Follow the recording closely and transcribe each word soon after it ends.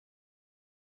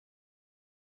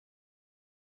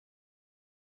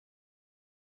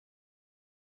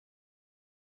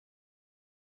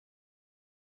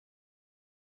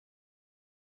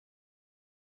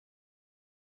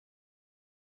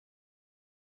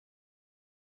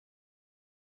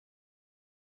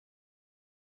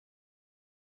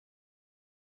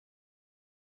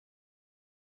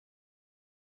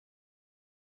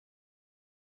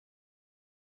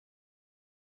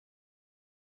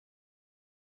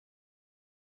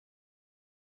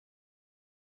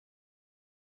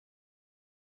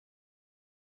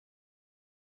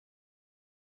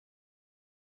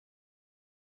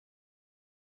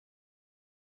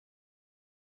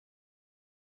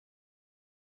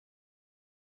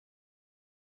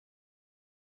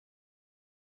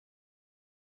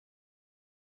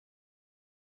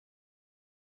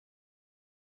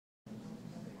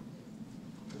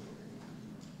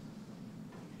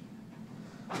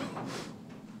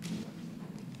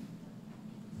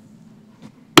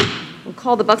We'll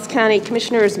call the Bucks County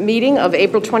Commissioners meeting of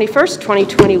April 21st,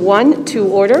 2021 to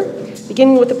order,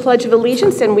 beginning with the Pledge of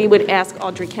Allegiance, and we would ask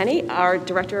Audrey Kenny, our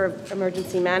Director of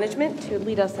Emergency Management, to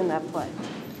lead us in that pledge.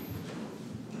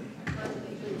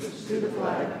 To the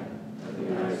flag of the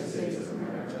United States of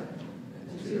America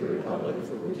and to the republic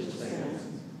for which it stands,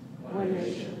 one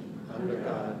nation, under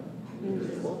God,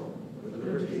 indivisible, with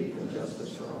liberty and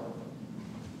justice for all.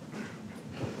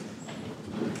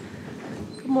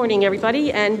 Good morning,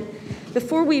 everybody. And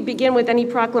before we begin with any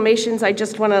proclamations, I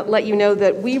just want to let you know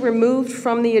that we removed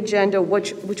from the agenda,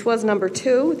 which was number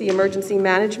 2, the emergency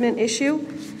management issue.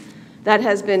 That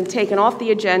has been taken off the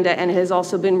agenda and has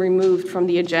also been removed from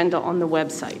the agenda on the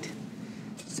website.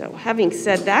 So having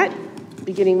said that,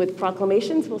 beginning with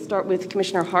proclamations, we'll start with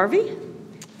Commissioner Harvey.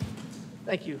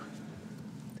 Thank you.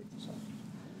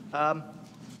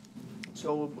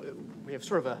 So we have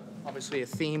sort of obviously a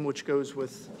theme which goes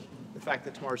with the fact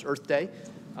that tomorrow's Earth Day,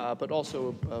 but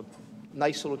also a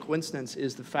nice little coincidence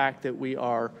is the fact that we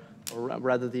are, or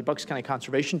rather the Bucks County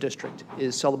Conservation District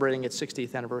is celebrating its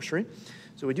 60th anniversary.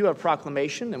 So we do have a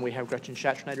proclamation, and we have Gretchen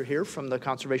Schatzschneider here from the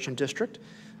Conservation District.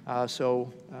 I'll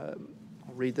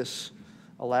read this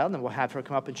aloud, and then we'll have her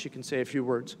come up and she can say a few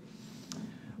words.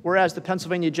 Whereas the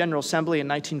Pennsylvania General Assembly in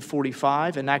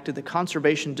 1945 enacted the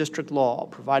Conservation District Law,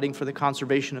 providing for the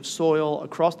conservation of soil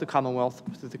across the Commonwealth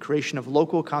through the creation of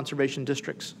local conservation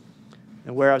districts.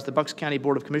 And whereas the Bucks County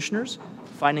Board of Commissioners,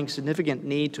 finding significant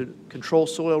need to control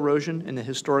soil erosion in the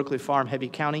historically farm-heavy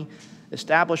county,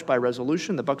 established by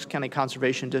resolution the Bucks County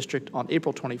Conservation District on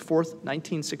April 24th,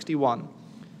 1961.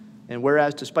 And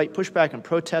whereas despite pushback and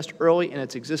protest early in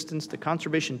its existence, the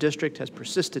Conservation District has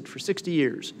persisted for 60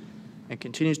 years and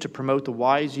continues to promote the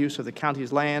wise use of the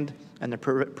county's land and the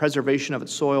preservation of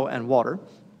its soil and water.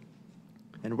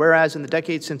 And whereas in the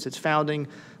decades since its founding,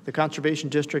 the Conservation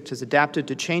District has adapted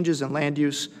to changes in land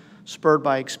use spurred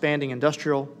by expanding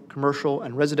industrial, commercial,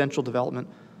 and residential development,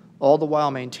 all the while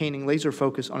maintaining laser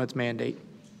focus on its mandate.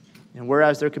 And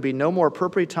whereas there could be no more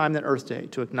appropriate time than Earth Day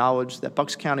to acknowledge that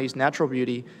Bucks County's natural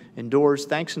beauty endures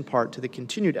thanks in part to the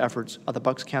continued efforts of the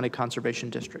Bucks County Conservation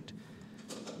District.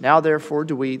 Now, therefore,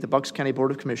 do we, the Bucks County Board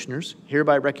of Commissioners,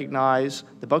 hereby recognize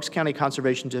the Bucks County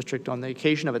Conservation District on the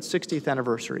occasion of its 60th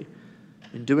anniversary.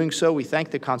 In doing so, we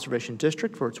thank the Conservation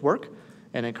District for its work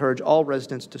and encourage all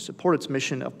residents to support its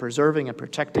mission of preserving and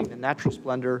protecting the natural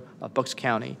splendor of Bucks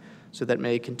County so that it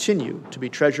may continue to be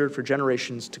treasured for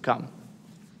generations to come.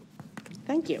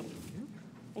 Thank you.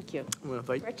 Thank you. I'm going to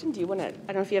invite Gretchen, do you want to, I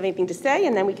don't know if you have anything to say,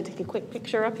 and then we can take a quick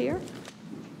picture up here.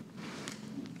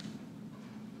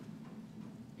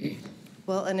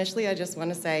 Well, initially, I just want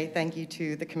to say thank you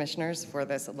to the commissioners for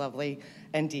this lovely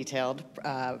and detailed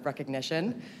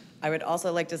recognition. I would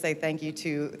also like to say thank you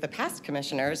to the past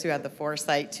commissioners who had the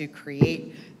foresight to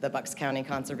create the Bucks County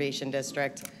Conservation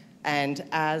District. And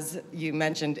as you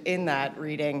mentioned in that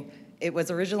reading, it was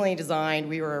originally designed,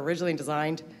 we were originally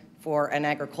designed for an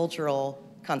agricultural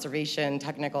conservation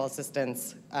technical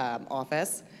assistance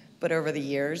office. But over the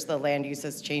years, the land use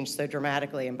has changed so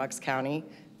dramatically in Bucks County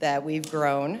that we've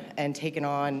grown and taken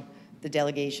on the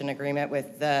delegation agreement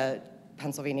with the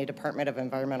Pennsylvania Department of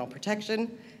Environmental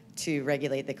Protection to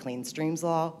regulate the Clean Streams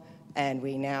Law, and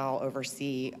we now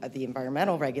oversee the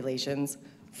environmental regulations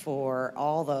for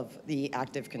all of the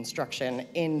active construction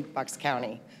in Bucks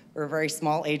County. We're a very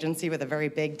small agency with a very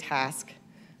big task.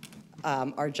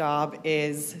 Our job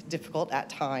is difficult at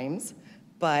times,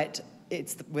 but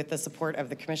it's with the support of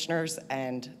the commissioners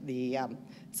and the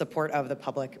support of the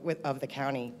public of the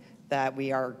county that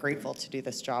we are grateful to do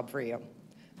this job for you.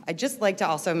 I'd just like to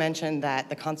also mention that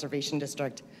the Conservation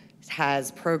District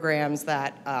has programs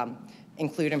that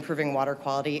include improving water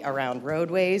quality around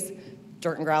roadways,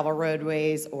 dirt and gravel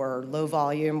roadways, or low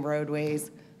volume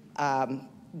roadways.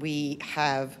 We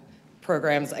have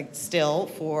programs still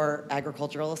for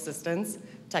agricultural assistance,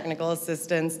 technical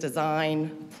assistance,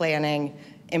 design, planning,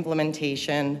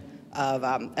 implementation of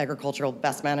agricultural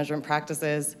best management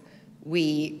practices.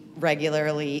 We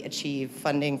regularly achieve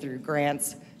funding through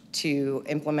grants to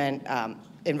implement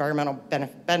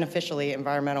beneficially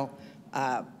environmental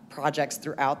projects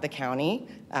throughout the county.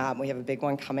 We have a big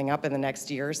one coming up in the next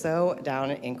year or so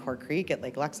down in Core Creek at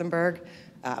Lake Luxembourg.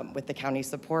 With the county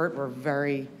support, we're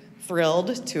very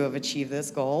thrilled to have achieved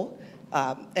this goal.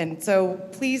 And so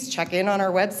please check in on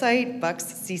our website,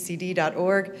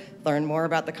 bucksccd.org, learn more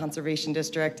about the Conservation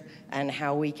District and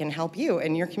how we can help you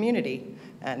in your community.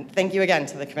 And thank you again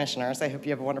to the commissioners. I hope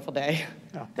you have a wonderful day.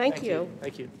 Oh, thank you.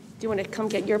 Thank you. Do you want to come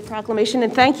get your proclamation?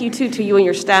 And thank you, too, to you and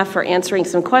your staff for answering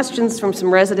some questions from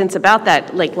some residents about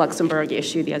that Lake Luxembourg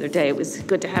issue the other day. It was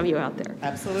good to have you out there.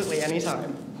 Absolutely,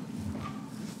 anytime.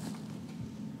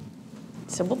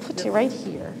 So we'll put you right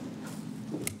here.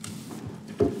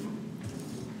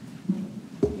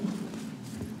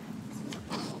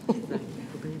 For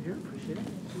being here, appreciate it.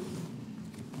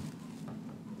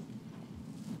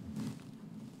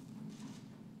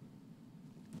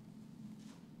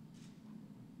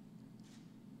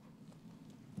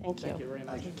 Thank you. Thank you very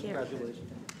much. Take care. Congratulations.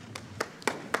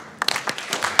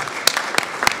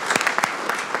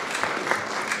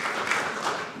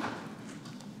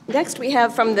 Next, we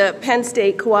have from the Penn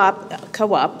State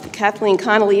Co-op, Kathleen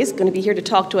Connolly is going to be here to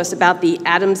talk to us about the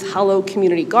Adams Hollow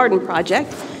Community Garden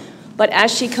Project. But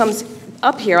as she comes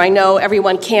up here, I know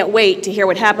everyone can't wait to hear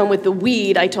what happened with the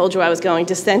weed I told you I was going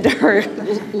to send to her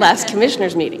last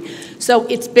commissioners meeting. So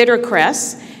it's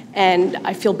bittercress, and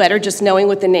I feel better just knowing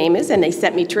what the name is, and they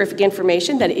sent me terrific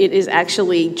information that it is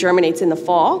actually germinates in the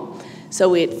fall.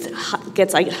 So it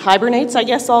hibernates, I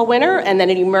guess, all winter, and then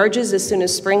it emerges as soon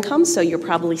as spring comes, so you're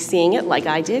probably seeing it like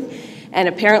I did. And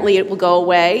apparently it will go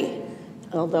away,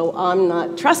 although I'm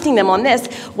not trusting them on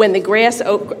this. When the grass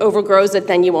overgrows it,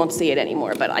 then you won't see it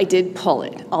anymore, but I did pull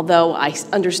it. Although I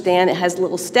understand it has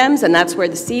little stems, and that's where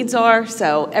the seeds are,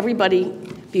 so everybody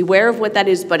beware of what that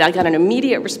is, but I got an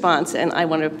immediate response, and I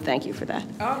want to thank you for that.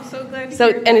 Oh, I'm so glad to So,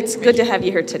 hear and that, it's good to have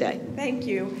you here today. Thank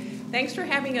you. Thanks for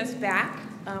having us back.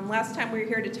 Last time we were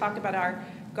here to talk about our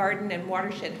garden and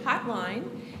watershed hotline,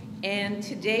 and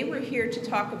today we're here to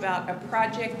talk about a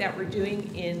project that we're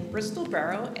doing in Bristol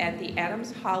Borough at the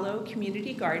Adams Hollow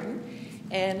Community Garden.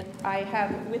 And I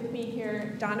have with me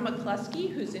here Donna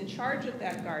McCluskey, who's in charge of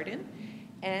that garden,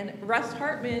 and Russ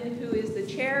Hartman, who is the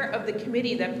chair of the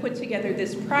committee that put together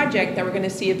this project that we're going to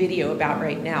see a video about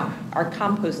right now, our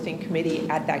composting committee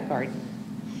at that garden.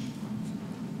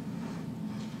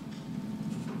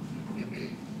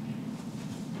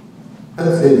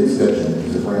 Penn State Extension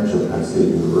is a branch of Penn State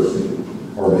University.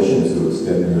 Our mission is to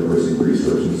extend university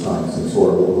research and science into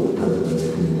our local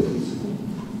Pennsylvania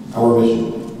communities. Our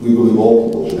mission, we believe all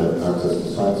people should have access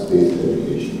to science-based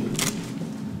education.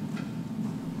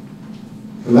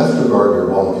 The Master Gardener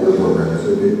volunteer program is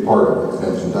a big part of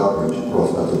Extension's outreach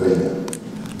across Pennsylvania.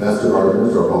 Master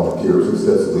Gardeners are volunteers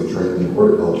extensively trained in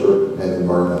horticulture and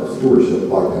environmental stewardship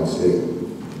by Penn State.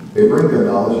 They bring their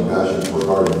knowledge and passion for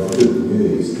gardening into the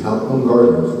communities to help home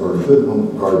gardeners learn good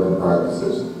home gardening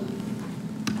practices.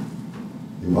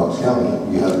 In Bucks County,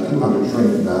 we have 200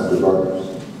 trained Master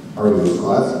Gardeners. Our newest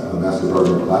class, the Master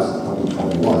Gardener Class of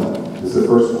 2021, is the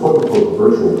first quote-unquote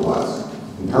virtual class,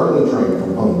 entirely trained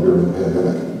from home during the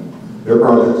pandemic. Their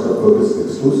projects are focused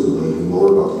exclusively in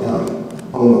Lower Bucks County,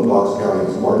 home of Bucks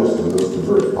County's largest and most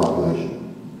diverse population.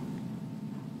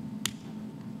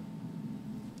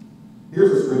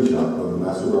 Here's a screenshot of the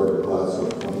Master Gardener Class of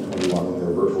 2021 in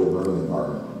their virtual learning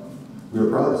environment. We are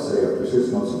proud to say after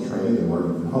 6 months of training and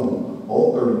learning from home,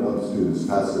 all 31 students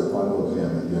passed their final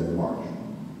exam at the end of March.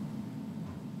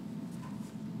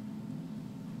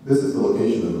 This is the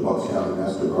location of the Bucks County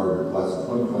Master Gardener Class of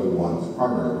 2021's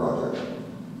primary project,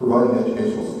 providing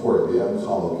educational support at the Adams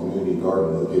Hollow Community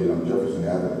Garden located on Jefferson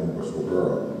Avenue in Bristol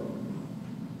Borough.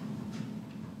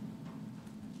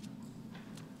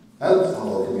 Adams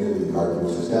Hollow Community Garden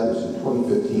was established in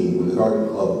 2015 when the Garden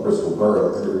Club of Bristol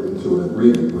Borough entered into an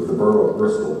agreement with the Borough of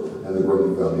Bristol and the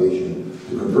Brady Foundation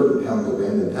to convert the town's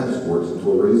abandoned tennis courts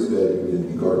into a raised bed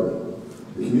community garden.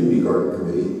 The Community Garden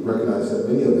Committee recognized that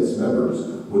many of its members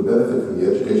would benefit from the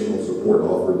educational support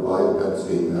offered by the Penn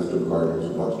State Master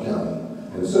Gardeners of Bucks County,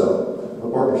 and so a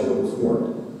partnership was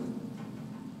formed.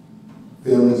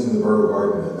 Families in the Borough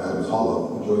Garden at Adams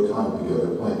Hollow enjoy time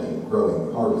together planting,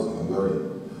 growing, harvesting, and learning.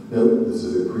 Note, this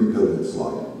is a pre-COVID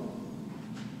slide.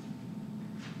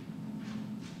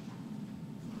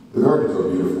 The gardens are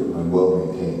beautiful and well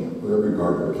maintained, but every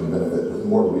gardener can benefit with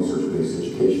more research-based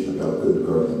education about good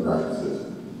gardening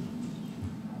practices.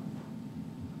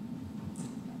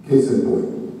 Case in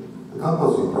point, the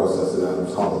composting process at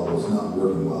Adams Hollow is not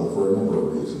working well for a number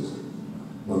of reasons.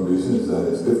 One reason is that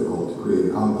it's difficult to create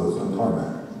a compost on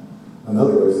tarmac.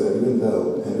 Another is that even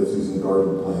though end-of-season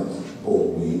garden plants,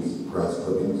 old weeds, grass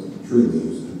clippings, tree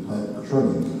leaves, and plant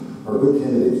trimmings are good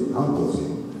candidates for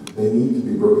composting, they need to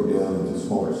be broken down into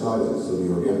smaller sizes so the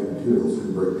organic materials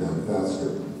can break down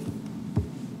faster.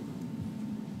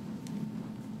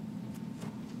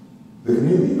 The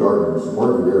community gardeners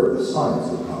weren't aware of the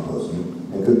science of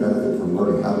composting and could benefit from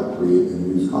learning how to create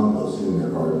and use compost in their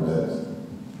garden beds.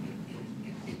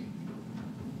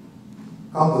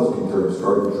 Composting turns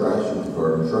garden trash into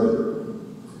garden treasure.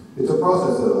 It's a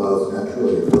process that allows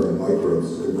naturally occurring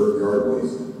microbes to convert yard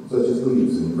waste, such as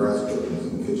leaves and grass clippings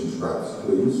and kitchen scraps,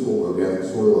 to a useful organic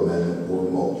soil amendment or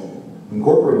mulch.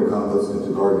 Incorporating compost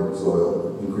into garden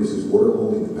soil increases water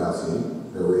holding capacity,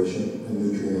 aeration, and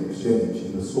nutrient exchange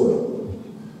in the soil.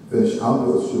 Finished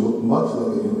compost should look much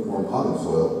like a uniform potting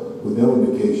soil with no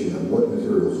indication of what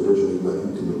materials originally went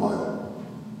into the pile.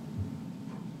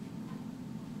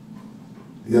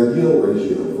 The ideal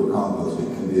ratio for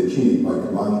composting can be achieved by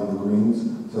combining the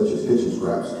greens, such as kitchen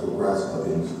scraps or grass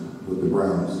clippings, with the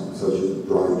browns, such as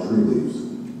dried tree leaves.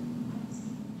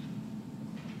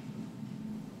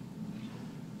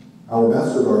 Our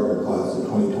Master Gardener class of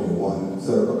 2021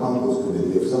 set up a compost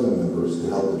committee of 7 members to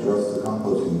help address the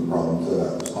composting problems at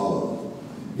Adams Hollow.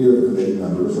 Here, the committee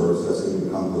members are assessing the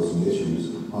composting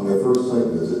issues on their first site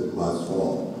visit last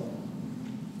fall.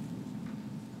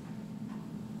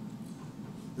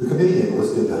 The committee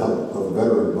enlisted the help of a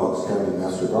veteran Bucks County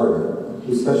Master Gardener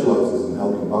who specializes in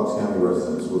helping Bucks County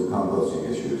residents with composting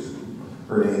issues.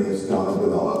 Her name is Donna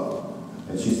Bonella,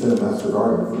 and she's been a Master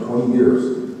Gardener for 20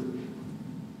 years.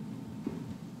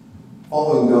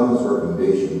 Following Donna's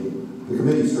recommendation, the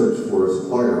committee searched for a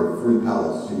supplier of free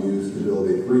pallets to use to build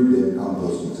a 3-bin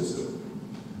composting system.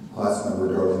 Class member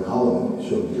Darlene Holloman,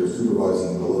 shown here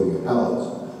supervising the loading of pallets,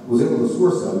 was able to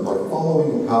source them by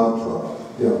following a pallet truck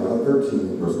down Route 13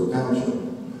 in Bristol Township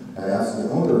and asked the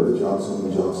owner of the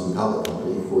Johnson & Johnson Pallet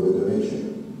Company for the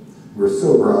donation. We're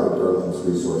so proud of Darlene's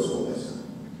resourcefulness.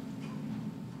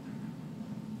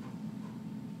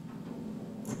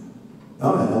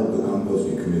 Donna helped the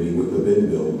composting committee with the bin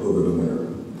build over the winter.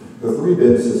 The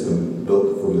 3-bin system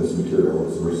built from this material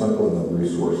is a recycling of a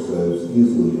resource that is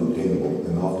easily obtainable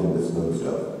and often disposed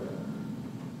of.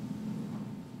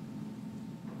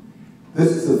 This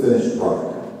is the finished product.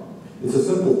 It's a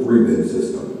simple 3-bin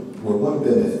system, where one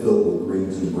bin is filled with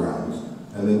greens and browns,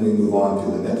 and then we move on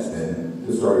to the next bin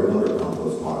to start another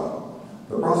compost pile.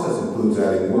 The process includes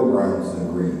adding more browns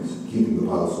than greens, keeping the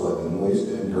pile slightly moist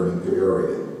and turning to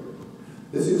aerated.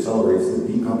 This accelerates the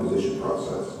decomposition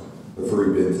process. The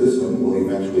 3-bin system will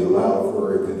eventually allow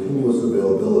for a continuous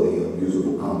availability of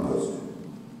usable compost.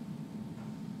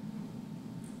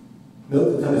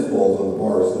 Note the tennis balls on the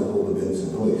bars that hold the bins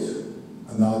in place,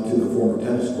 a nod to the former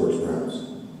tennis courts perhaps.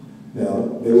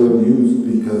 Now, they were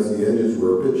used because the edges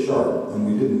were a bit sharp and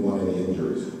we didn't want any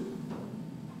injuries.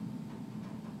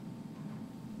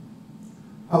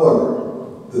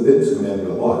 However, the bins commanded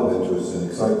a lot of interest and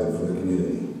excitement from the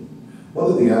community. One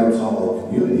of the Adams Hollow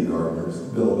community gardeners,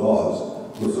 Bill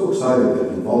Dawes, was so excited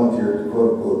that he volunteered to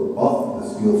quote-unquote buff the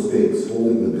steel stakes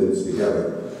holding the bins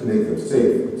together to make them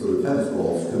safe so the tennis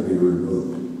balls could be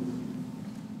removed.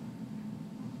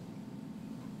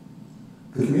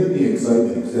 The community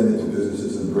excitement extended to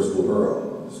businesses in Bristol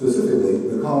Borough, specifically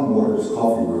the Calm Waters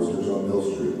Coffee Roasters on Mill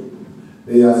Street.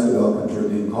 They asked about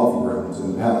contributing coffee grounds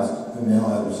in the past, and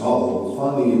now Adams Hollow was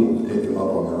finally able to take them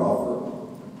up on their offer.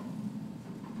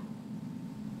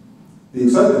 The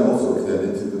excitement also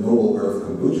extended to the Noble Earth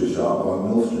Kombucha shop on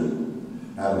Mill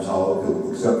Street. Adams Hollow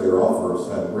could accept their offer of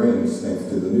spent grains thanks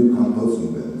to the new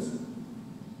composting bins.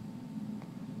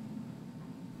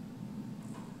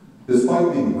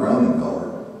 Despite being brown in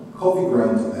color, coffee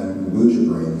grounds and kombucha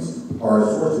grains are a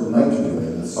source of nitrogen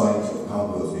in the science of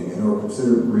composting and are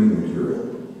considered green material.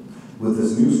 With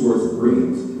this new source of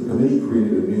greens, the committee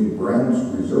created a new Brown's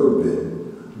Reserve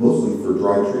bin, mostly for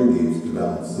dry tree leaves to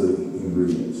balance the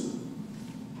ingredients.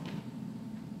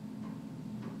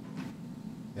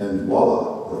 And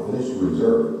voila, the finished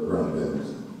reserve brown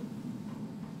bins.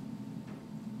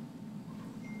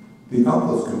 The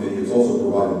compost committee has also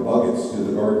provided buckets to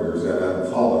the gardeners at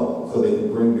Adams Hollow so they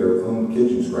can bring their own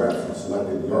kitchen scraps and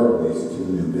selected yard waste to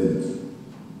the new bins.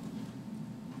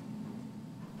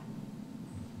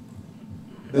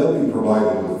 They'll be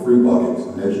provided with free buckets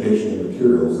and educational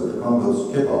materials at the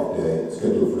compost kickoff day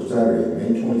scheduled for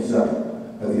Saturday, May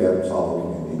 27th at the Adams Hollow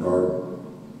Community Garden.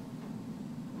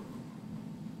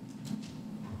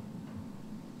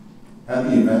 At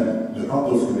the event, the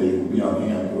compost committee will be on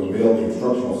hand to unveil the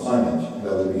instructional signage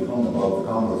that will be hung above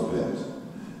the compost bins.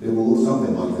 It will look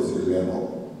something like this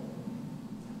example.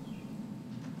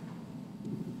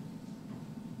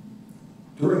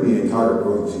 During the entire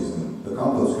growing season, the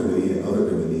compost committee and other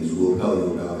committees will tell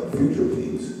you about at future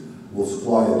meetings, will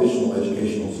supply additional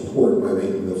educational support by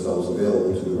making themselves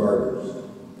available to the gardeners.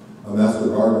 A master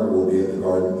gardener will be at the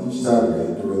garden each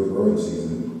Saturday during the growing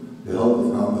season to help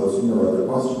with composting or other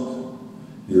questions.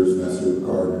 Here's Master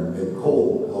Gardener Nick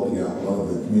Cole helping out one of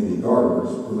the community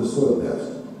gardeners with a soil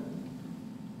test.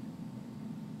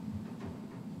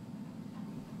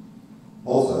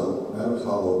 Also, Adams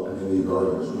Hollow community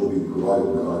gardeners will be provided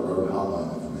with our garden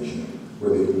hotline information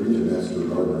where they can reach a Master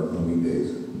Gardener on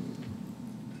weekdays.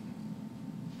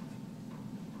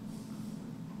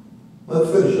 Let's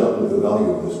finish up with the value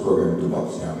of this program to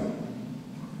Bucks County.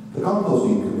 The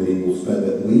composting committee will spend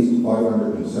at least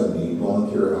 570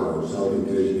 volunteer hours helping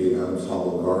to educate Adams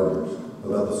Hollow gardeners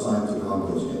about the science of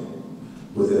composting.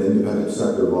 With an independent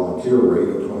sector volunteer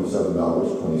rate of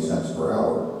 $27.20 per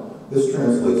hour, this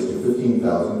translates to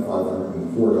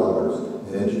 $15,504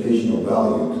 in educational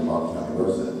value to Bucks County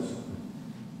residents.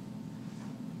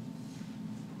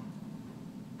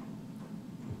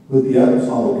 With the Adams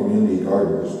Hollow community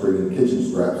gardeners bringing kitchen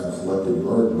scraps and selected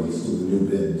garden waste to the new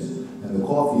bins, and the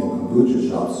coffee and kombucha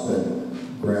shops spent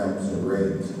grams and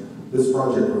grains, this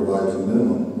project provides a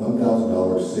minimum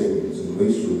 $1,000 savings in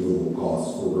waste removal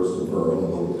costs for Bristol Borough and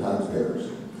local taxpayers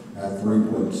at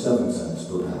 3.7 cents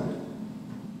per pound.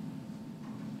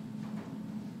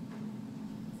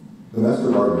 The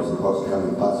Master Gardeners of Bucks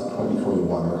County Class of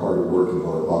 2021 are hard at work in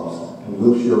Lower Bucks, and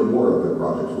we'll share more of their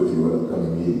projects with you at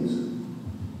upcoming meetings.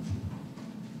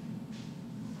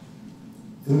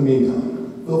 In the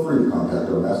meantime, feel free to contact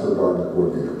our Master Gardener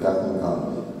Coordinator, Kathleen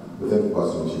Connolly, with any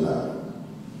questions you have.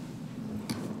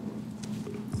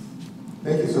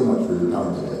 Thank you so much for your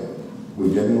time today.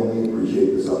 We genuinely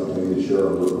appreciate this opportunity to share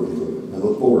our work with you and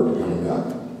look forward to coming back.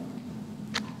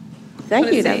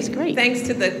 Thank you, that was great. Thanks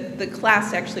to the class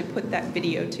to actually put that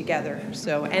video together,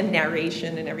 so, and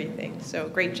narration and everything. So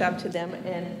great job to them.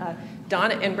 And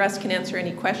Donna and Russ can answer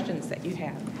any questions that you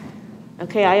have.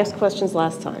 Okay, I asked questions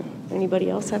last time. Anybody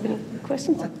else have any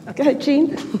questions? Go ahead,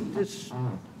 Gene. It's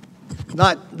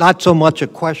not so much a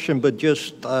question, but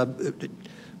just it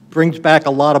brings back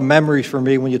a lot of memories for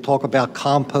me when you talk about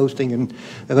composting. And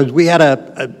because we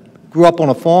had grew up on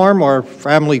a farm, our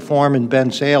family farm in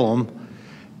Bensalem,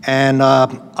 and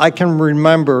I can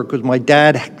remember, because my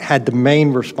dad had the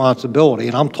main responsibility,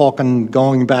 and I'm talking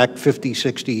going back 50,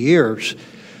 60 years,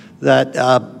 that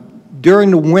during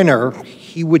the winter,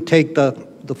 he would take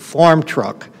the farm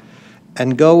truck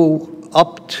and go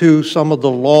up to some of the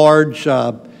large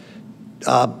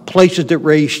places that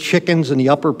raise chickens in the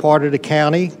upper part of the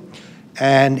county,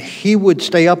 and he would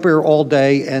stay up there all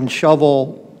day and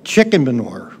shovel chicken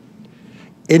manure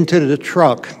into the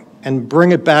truck and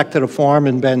bring it back to the farm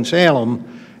in Bensalem.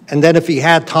 And then if he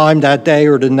had time that day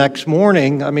or the next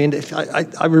morning, I mean,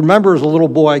 I remember as a little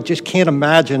boy, I just can't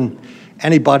imagine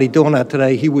anybody doing that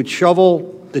today. He would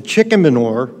shovel the chicken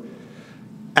manure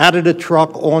out of the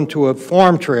truck onto a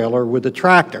farm trailer with a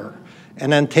tractor,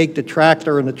 and then take the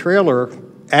tractor and the trailer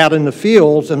out in the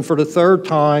fields, and for the third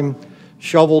time,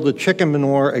 shovel the chicken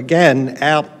manure again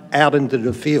out into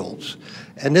the fields.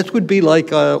 And this would be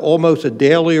like almost a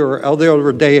daily or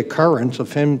other day occurrence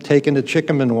of him taking the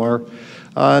chicken manure.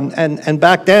 And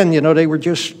back then, you know, they were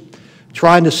just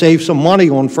trying to save some money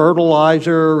on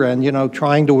fertilizer and, you know,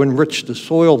 trying to enrich the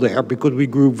soil there, because we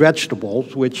grew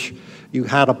vegetables, which you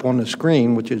had up on the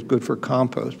screen, which is good for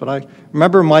compost. But I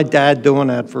remember my dad doing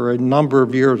that for a number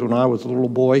of years when I was a little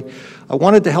boy. I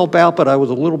wanted to help out, but I was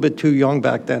a little bit too young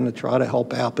back then to try to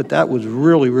help out. But that was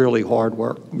really, really hard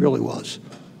work, really was.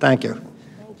 Thank you.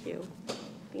 Thank you.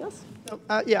 Anything else?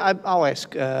 Yeah, I'll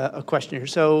ask a question here.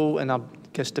 So, and I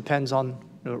guess depends on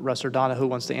Russ or Donna who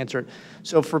wants to answer it.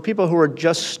 So for people who are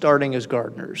just starting as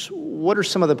gardeners, what are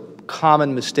some of the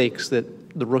common mistakes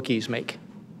that the rookies make?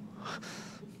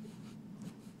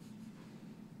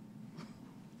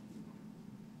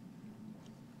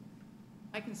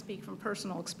 I can speak from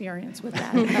personal experience with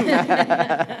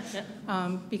that.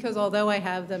 Because although I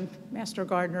have the Master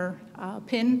Gardener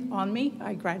pin on me,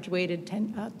 I graduated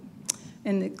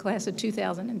in the class of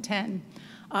 2010.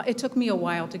 It took me a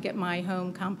while to get my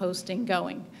home composting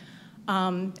going.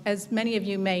 As many of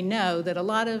you may know, that a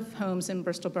lot of homes in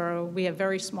Bristol Borough, we have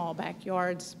very small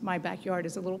backyards. My backyard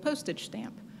is a little postage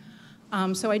stamp.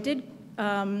 So I did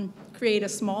create a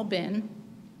small bin,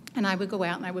 and I would go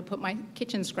out and I would put my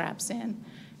kitchen scraps in,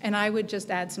 and I would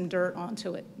just add some dirt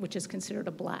onto it, which is considered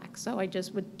a black. So I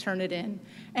just would turn it in.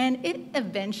 And it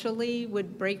eventually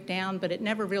would break down, but it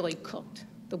never really cooked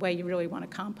the way you really want a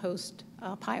compost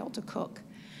pile to cook.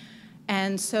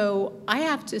 And so I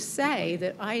have to say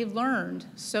that I learned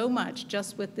so much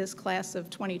just with this class of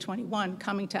 2021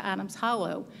 coming to Adams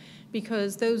Hollow,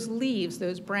 because those leaves,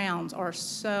 those browns, are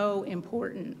so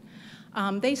important.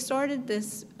 They started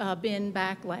this bin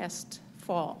back last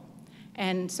fall.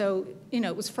 And so, you know,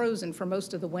 it was frozen for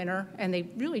most of the winter, and they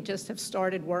really just have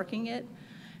started working it.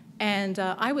 And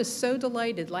I was so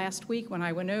delighted last week when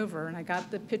I went over and I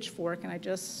got the pitchfork and I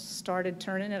just started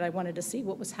turning it. I wanted to see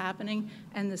what was happening,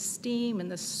 and the steam and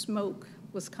the smoke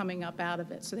was coming up out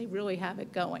of it. So they really have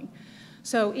it going.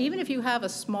 So even if you have a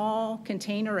small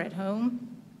container at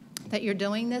home that you're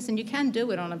doing this, and you can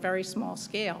do it on a very small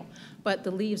scale, but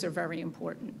the leaves are very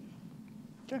important.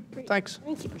 Okay, thanks.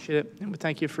 Thank you. Appreciate it. And we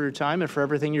thank you for your time and for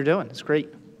everything you're doing. It's great.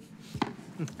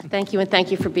 Thank you, and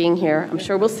thank you for being here. I'm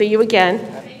sure we'll see you again.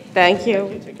 Thank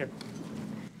you. Take care.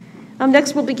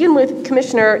 Next, we'll begin with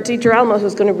Commissioner DiGirolamo,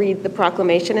 who's going to read the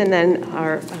proclamation, and then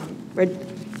our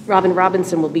Robin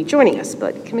Robinson will be joining us.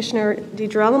 But Commissioner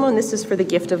DiGirolamo, and this is for the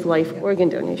Gift of Life organ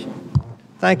donation.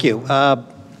 Thank you. I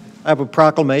have a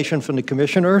proclamation from the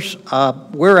commissioners.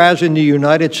 Whereas in the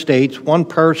United States, one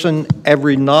person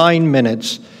every 9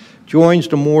 minutes joins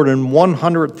the more than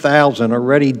 100,000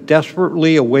 already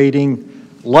desperately awaiting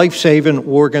life-saving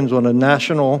organs on a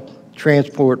national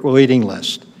transport waiting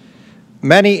list.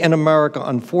 Many in America,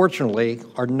 unfortunately,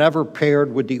 are never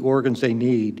paired with the organs they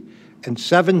need, and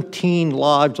 17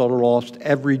 lives are lost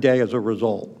every day as a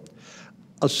result.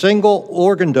 A single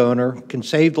organ donor can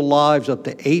save the lives of up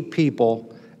to 8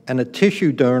 people, and a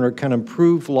tissue donor can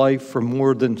improve life for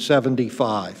more than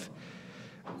 75.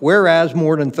 Whereas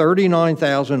more than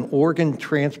 39,000 organ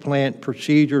transplant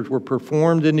procedures were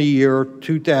performed in the year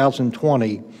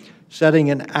 2020, setting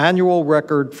an annual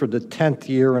record for the 10th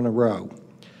year in a row.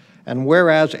 And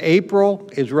whereas April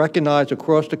is recognized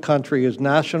across the country as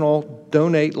National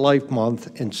Donate Life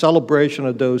Month in celebration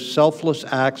of those selfless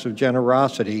acts of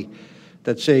generosity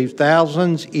that save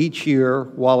thousands each year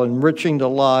while enriching the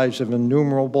lives of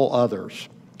innumerable others.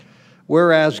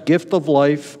 Whereas Gift of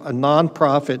Life, a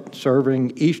nonprofit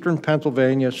serving eastern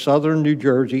Pennsylvania, southern New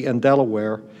Jersey, and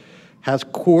Delaware, has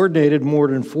coordinated more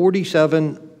than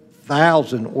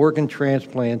 47,000 organ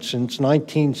transplants since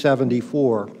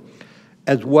 1974,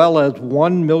 as well as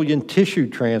 1 million tissue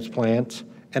transplants,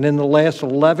 and in the last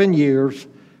 11 years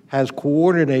has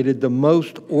coordinated the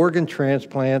most organ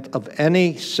transplant of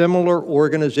any similar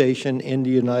organization in the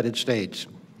United States.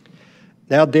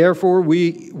 Now, therefore,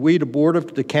 we the Board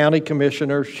of the County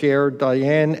Commissioners, Chair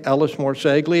Diane Ellis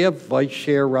Marseglia, Vice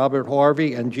Chair Robert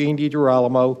Harvey, and Jean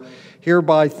DiGirolamo,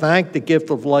 hereby thank the Gift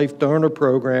of Life Donor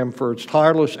Program for its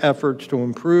tireless efforts to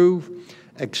improve,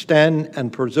 extend,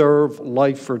 and preserve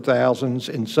life for thousands.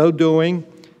 In so doing,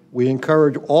 we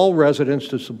encourage all residents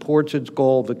to support its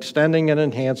goal of extending and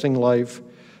enhancing life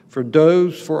for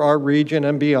those for our region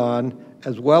and beyond,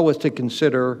 as well as to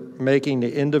consider making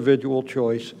the individual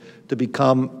choice to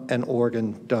become an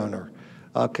organ donor.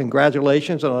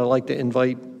 Congratulations, and I'd like to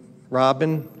invite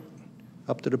Robin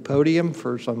up to the podium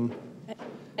for some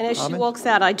And as she comment. walks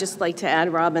out, I'd just like to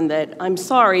add, Robin, that I'm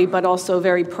sorry, but also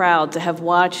very proud to have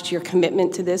watched your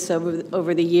commitment to this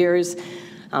over the years.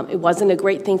 It wasn't a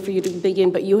great thing for you to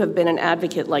begin, but you have been an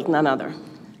advocate like none other.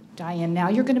 Diane, now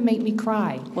you're going to make me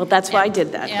cry. Well, that's why I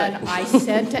did that. And I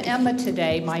said to Emma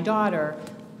today, my daughter,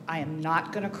 I am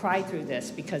not going to cry through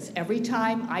this because every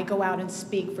time I go out and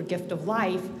speak for Gift of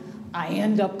Life, I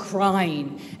end up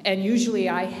crying. And usually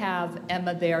I have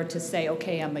Emma there to say,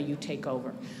 okay, Emma, you take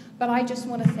over. But I just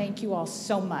want to thank you all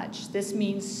so much. This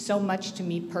means so much to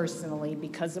me personally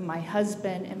because of my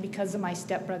husband and because of my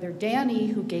stepbrother Danny,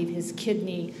 who gave his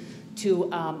kidney to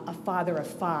a father of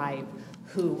 5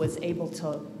 who was able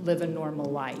to live a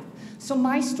normal life. So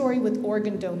my story with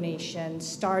organ donation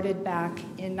started back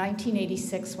in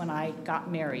 1986 when I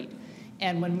got married.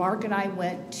 And when Mark and I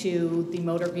went to the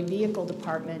motor vehicle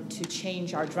department to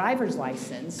change our driver's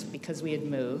license because we had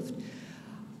moved,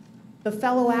 the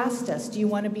fellow asked us, do you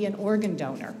want to be an organ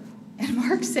donor? And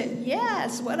Mark said,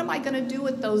 yes, what am I going to do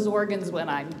with those organs when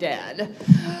I'm dead?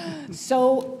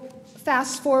 So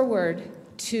fast forward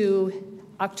to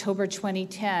October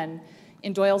 2010,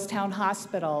 in Doylestown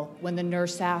Hospital, when the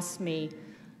nurse asked me,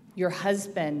 your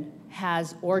husband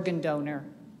has organ donor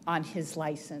on his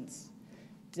license.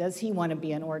 Does he want to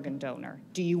be an organ donor?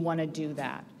 Do you want to do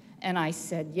that? And I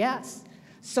said, yes.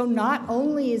 So not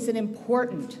only is it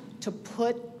important to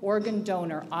put organ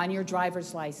donor on your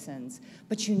driver's license,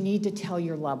 but you need to tell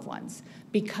your loved ones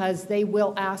because they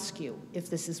will ask you if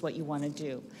this is what you want to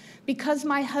do. Because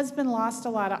my husband lost a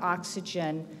lot of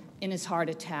oxygen in his heart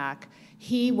attack,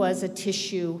 he was a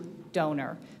tissue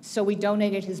donor. So we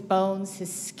donated his bones,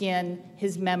 his skin,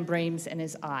 his membranes, and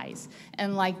his eyes.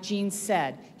 And like Jean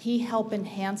said, he helped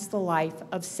enhance the life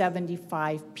of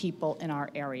 75 people in our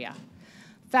area.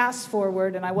 Fast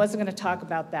forward, and I wasn't going to talk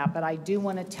about that, but I do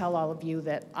want to tell all of you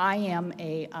that I am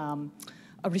a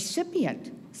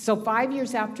recipient. So 5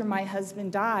 years after my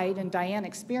husband died, and Diane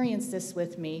experienced this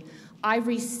with me, I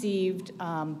received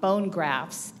bone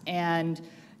grafts, and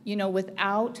you know,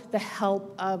 without the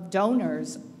help of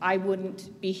donors, I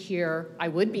wouldn't be here. I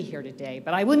would be here today,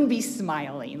 but I wouldn't be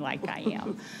smiling like I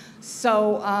am.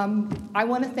 So I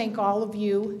want to thank all of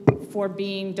you for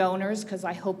being donors, because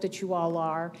I hope that you all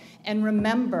are. And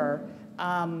remember,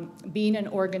 being an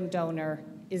organ donor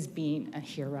is being a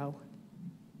hero.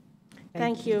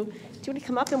 Thank you. Do you want to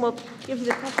come up and we'll give you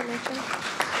the proclamation?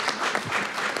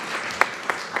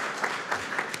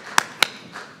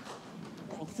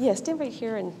 Yeah, stand right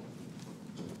here and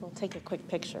we'll take a quick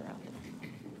picture of it.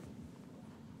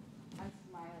 I'm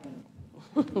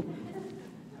smiling.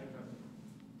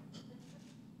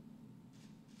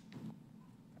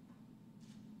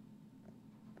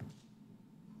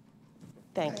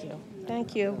 Thank you.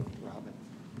 Thank you.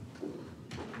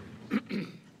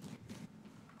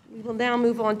 We will now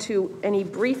move on to any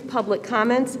brief public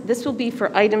comments. This will be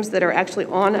for items that are actually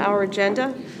on our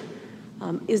agenda.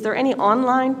 Is there any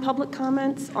online public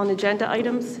comments on agenda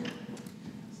items?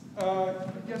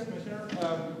 Yes, Commissioner.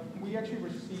 We actually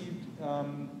received a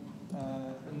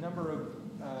number of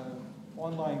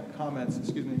online comments,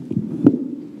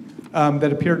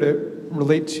 that appear to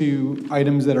relate to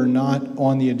items that are not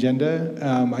on the agenda.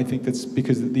 I think that's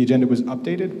because the agenda was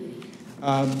updated.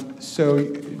 So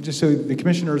just so the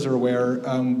commissioners are aware,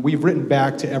 we've written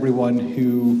back to everyone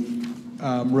who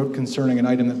wrote concerning an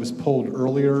item that was pulled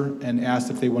earlier and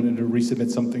asked if they wanted to resubmit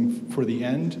something for the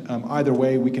end. Either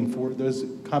way, we can forward those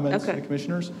comments to the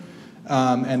commissioners.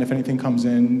 And if anything comes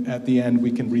in at the end,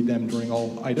 we can read them during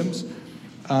all items.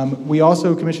 We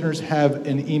also, commissioners, have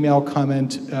an email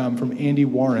comment from Andy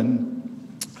Warren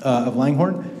of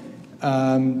Langhorne.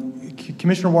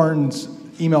 Commissioner Warren's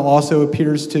email also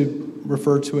appears to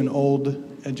refer to an old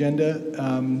agenda,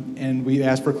 and we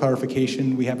asked for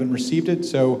clarification. We haven't received it,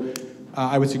 so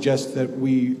I would suggest that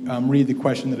we read the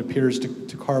question that appears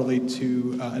to correlate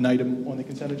to an item on the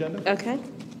consent agenda. Okay.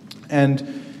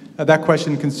 And that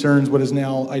question concerns what is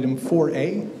now item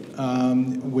 4A,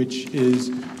 which is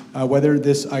whether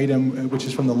this item, which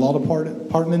is from the Law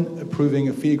Department, approving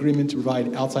a fee agreement to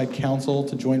provide outside counsel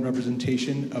to joint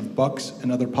representation of Bucks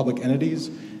and other public entities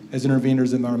as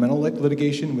interveners in environmental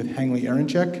litigation with Hangley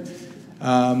Aaroncheck.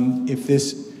 If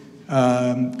this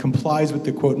complies with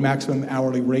the, quote, maximum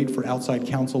hourly rate for outside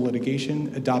counsel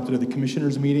litigation adopted at the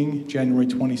commissioners meeting January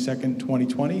 22nd,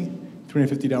 2020,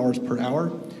 $350 per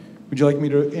hour. Would you like me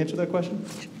to answer that question?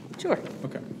 Sure.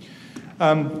 Okay.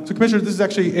 So, Commissioners, this is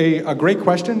actually a great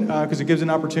question because it gives an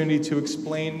opportunity to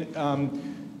explain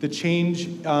the change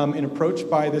in approach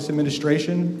by this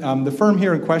administration. The firm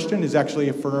here in question is actually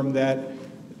a firm that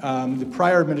the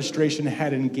prior administration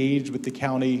had engaged with the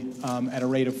county at a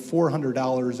rate of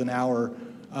 $400 an hour,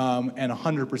 and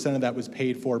 100% of that was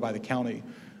paid for by the county.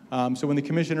 So when the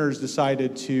commissioners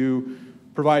decided to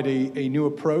provide a new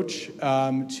approach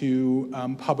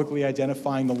to publicly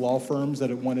identifying the law firms that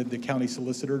it wanted the county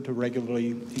solicitor to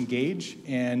regularly engage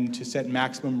and to set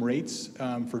maximum rates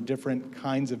for different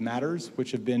kinds of matters,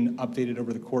 which have been updated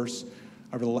over the course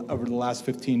over the last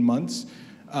 15 months.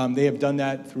 They have done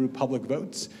that through public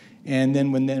votes. And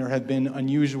then when there have been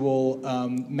unusual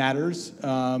matters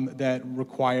that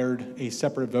required a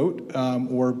separate vote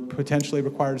or potentially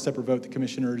required a separate vote, the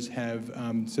commissioners have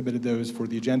submitted those for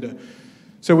the agenda.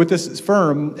 So with this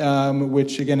firm,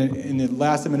 which again in the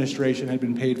last administration had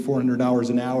been paid $400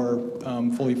 an hour,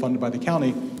 fully funded by the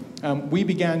county, we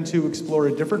began to explore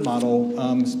a different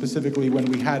model, specifically when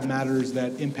we had matters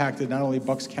that impacted not only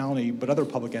Bucks County, but other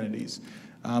public entities.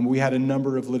 We had a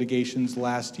number of litigations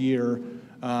last year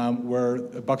where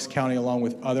Bucks County, along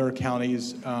with other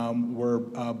counties, were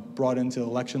brought into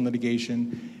election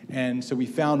litigation. And so we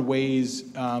found ways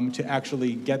to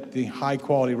actually get the high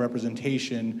quality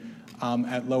representation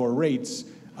at lower rates,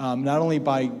 not only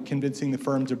by convincing the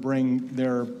firm to bring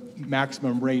their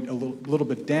maximum rate a little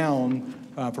bit down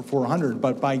for $400,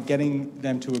 but by getting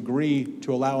them to agree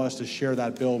to allow us to share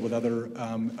that bill with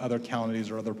other counties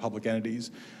or other public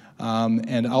entities.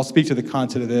 And I'll speak to the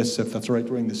content of this, if that's all right,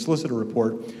 during the solicitor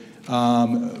report.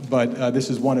 But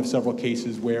this is one of several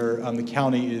cases where the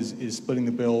county is splitting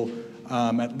the bill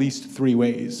at least 3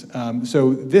 ways.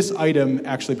 So this item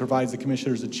actually provides the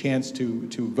commissioners a chance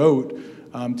to vote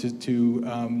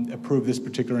to approve this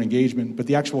particular engagement. But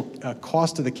the actual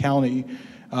cost to the county,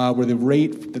 where the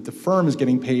rate that the firm is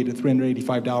getting paid at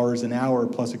 $385 an hour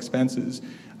plus expenses,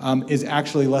 is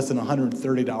actually less than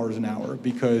 $130 an hour,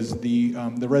 because the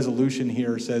resolution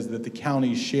here says that the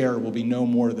county's share will be no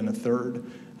more than 1/3.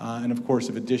 And of course,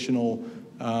 if additional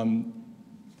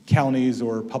counties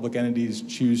or public entities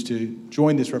choose to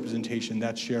join this representation,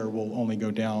 that share will only go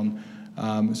down.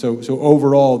 So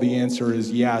overall, the answer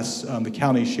is yes. The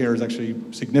county share is actually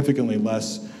significantly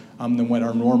less than what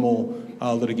our normal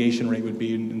litigation rate would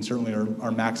be, and certainly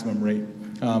our maximum rate.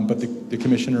 But the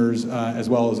commissioners, as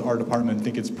well as our department,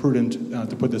 think it's prudent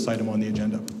to put this item on the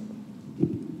agenda.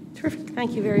 Terrific.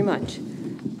 Thank you very much.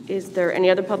 Is there any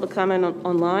other public comment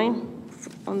online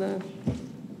on the?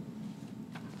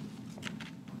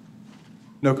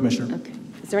 No, Commissioner. Okay.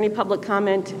 Is there any public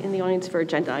comment in the audience for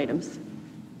agenda items?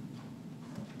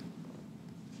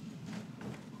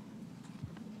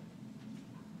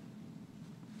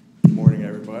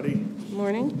 everybody. Good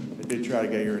morning. I did try to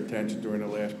get your attention during the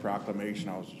last proclamation.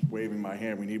 I was waving my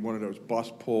hand. We need one of those bus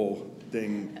pull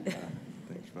things.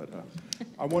 But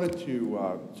I wanted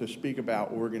to speak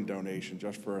about organ donation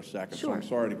just for a second. Sure. So I'm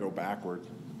sorry to go backwards.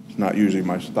 It's not usually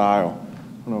my style.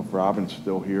 I don't know if Robin's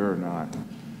still here or not.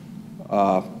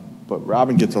 But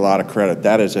Robin gets a lot of credit.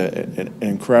 That is an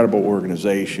incredible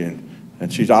organization,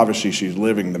 and she's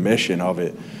living the mission of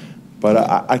it.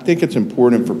 But I think it's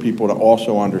important for people to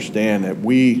also understand that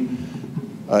we,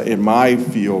 in my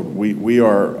field, we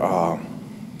are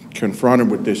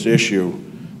confronted with this issue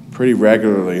pretty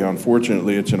regularly.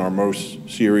 Unfortunately, it's in our most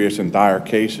serious and dire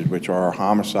cases, which are our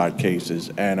homicide cases.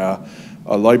 And a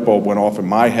light bulb went off in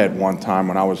my head one time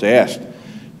when I was asked.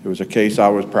 It was a case I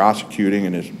was prosecuting,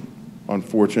 and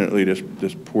unfortunately,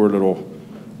 this poor little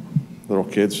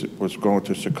kid was going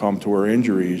to succumb to her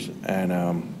injuries,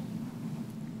 and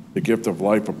the Gift of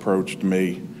Life approached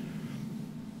me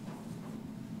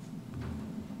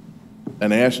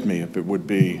and asked me if it would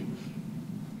be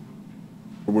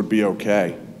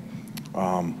okay.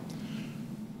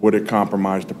 Would it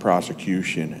compromise the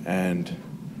prosecution? And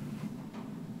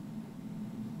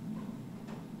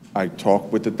I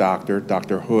talked with the doctor,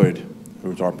 Dr. Hood,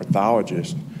 who's our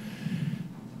pathologist.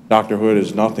 Dr. Hood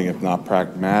is nothing if not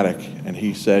pragmatic, and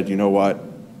he said, you know what,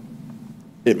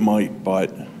 it might,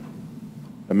 but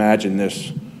imagine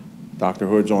this. Dr.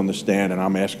 Hood's on the stand, and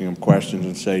I'm asking him questions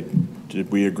and say,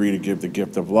 did we agree to give the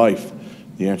gift of life?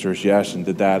 The answer is yes, and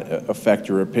did that affect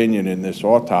your opinion in this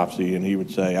autopsy? And he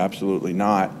would say, absolutely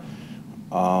not.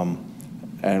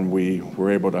 And we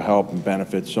were able to help and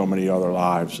benefit so many other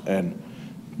lives. And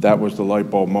that was the light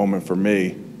bulb moment for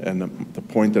me. And the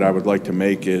point that I would like to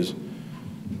make is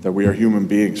that we are human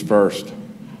beings first,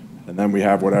 and then we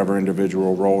have whatever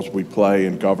individual roles we play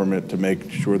in government to make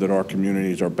sure that our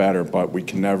communities are better, but we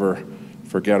can never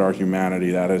forget our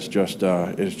humanity. That is just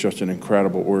an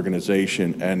incredible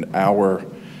organization, and our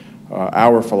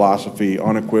philosophy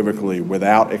unequivocally,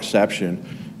 without exception,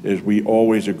 is we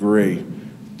always agree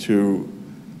to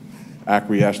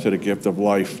acquiesce to the gift of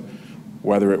life,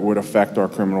 whether it would affect our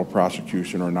criminal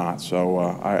prosecution or not. So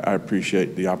I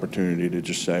appreciate the opportunity to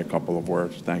just say a couple of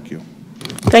words. Thank you.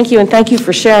 Thank you, and thank you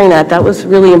for sharing that. That was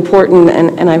really important,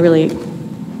 and I'm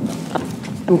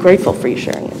grateful for you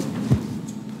sharing it.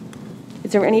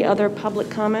 Is there any other public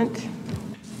comment?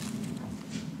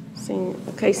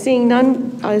 Seeing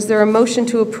none, is there a motion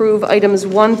to approve items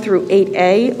 1 through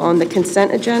 8A on the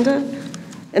consent agenda?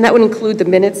 And that would include the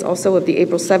minutes also of the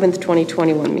April 7th,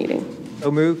 2021 meeting.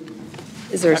 So moved.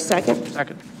 Is there a second?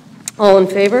 Second. All in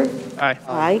favor? Aye.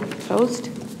 Aye. Opposed?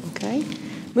 Okay.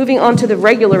 Moving on to the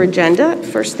regular agenda.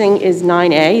 First thing is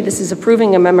 9A. This is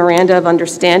approving a memoranda of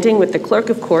understanding with the Clerk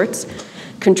of Courts,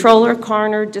 Controller,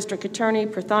 Coroner, District Attorney,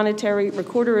 Prothonotary,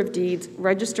 Recorder of Deeds,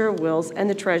 Register of Wills, and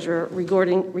the Treasurer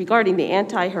regarding the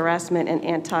anti-harassment and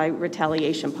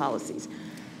anti-retaliation policies.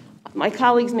 My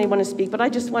colleagues may want to speak, but I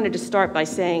just wanted to start by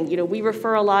saying, we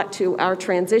refer a lot to our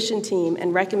transition team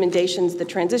and recommendations the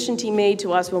transition team made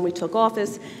to us when we took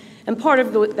office. And part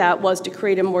of that was to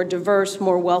create a more diverse,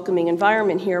 more welcoming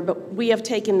environment here, but we have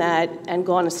taken that and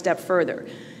gone a step further.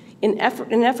 In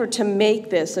an effort to make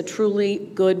this a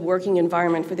truly good working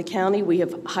environment for the county, we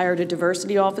have hired a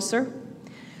diversity officer.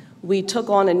 We took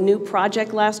on a new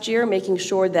project last year, making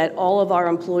sure that all of our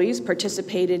employees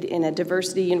participated in a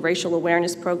diversity and racial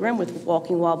awareness program with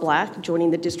Walking While Black, joining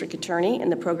the district attorney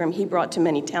and the program he brought to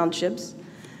many townships.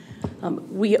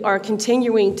 We are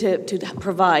continuing to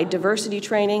provide diversity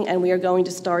training, and we are going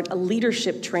to start a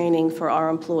leadership training for our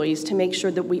employees to make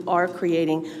sure that we are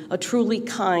creating a truly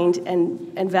kind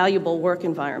and valuable work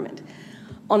environment.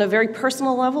 On a very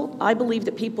personal level, I believe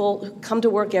that people come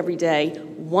to work every day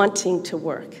wanting to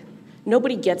work.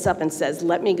 Nobody gets up and says,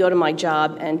 let me go to my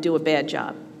job and do a bad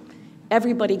job.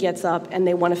 Everybody gets up and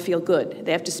they want to feel good.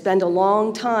 They have to spend a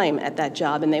long time at that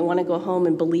job, and they want to go home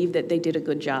and believe that they did a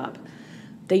good job.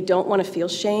 They don't want to feel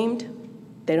shamed.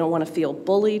 They don't want to feel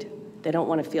bullied. They don't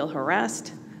want to feel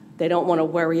harassed. They don't want to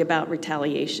worry about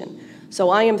retaliation.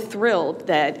 So I am thrilled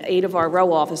that 8 of our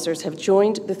row officers have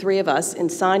joined the 3 of us in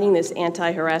signing this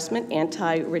anti-harassment,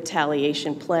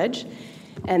 anti-retaliation pledge.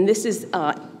 And this is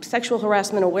Sexual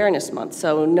Harassment Awareness Month,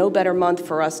 so no better month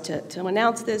for us to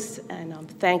announce this, and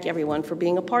thank everyone for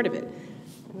being a part of it.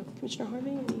 Commissioner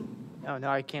Harvey? No,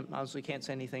 I honestly can't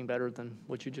say anything better than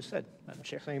what you just said, Madam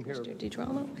Chair. Same here. Mr.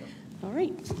 DiGirolamo? All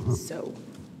right, so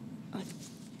I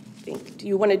think, do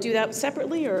you want to do that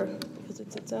separately, or because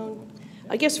it's its own?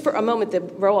 I guess for a moment, the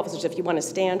row officers, if you want to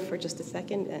stand for just a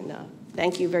second, and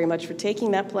thank you very much for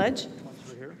taking that pledge. Once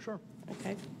we're here, sure.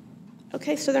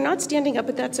 Okay, so they're not standing up,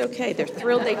 but that's okay. They're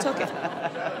thrilled they took it.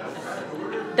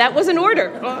 That was an order.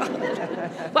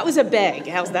 What was a beg?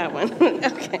 How's that one?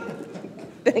 Okay,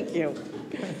 thank you.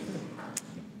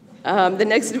 The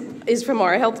next is from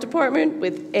our health department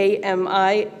with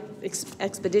AMI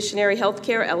Expeditionary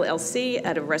Healthcare, LLC,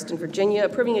 out of Reston, Virginia,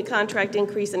 approving a contract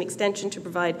increase and extension to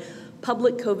provide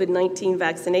public COVID-19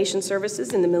 vaccination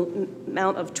services in the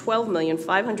amount of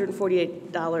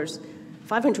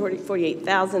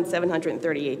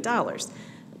 $12,548,738.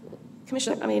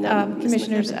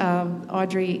 Commissioners,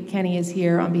 Audrey Kenny is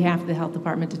here on behalf of the Health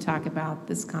Department to talk about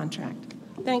this contract.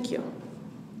 Thank you.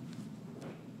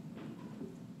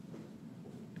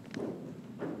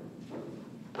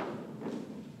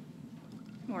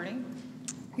 Morning.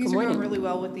 These are going really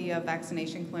well with the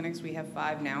vaccination clinics. We have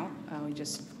 5 now. We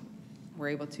just were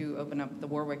able to open up the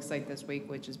Warwick site this week,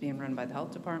 which is being run by the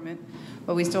health department.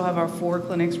 But we still have our 4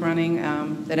 clinics running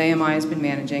that AMI has been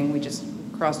managing. We just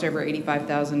crossed over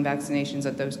 85,000 vaccinations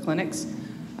at those clinics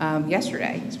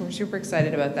yesterday. So we're super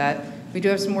excited about that. We do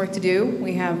have some work to do.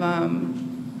 We have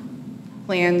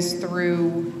plans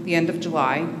through the end of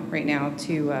July right now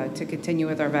to continue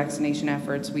with our vaccination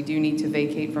efforts. We do need to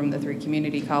vacate from the 3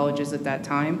 community colleges at that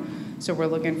time. So we're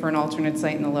looking for an alternate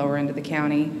site in the lower end of the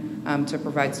county to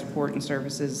provide support and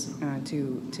services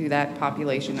to that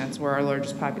population. That's where our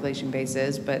largest population base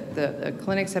is. But the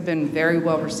clinics have been very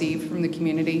well received from the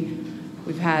community.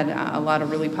 We've had a lot of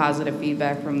really positive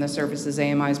feedback from the services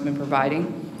AMI has been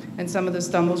providing. And some of the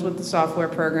stumbles with the software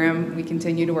program, we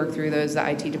continue to work through those. The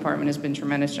IT department has been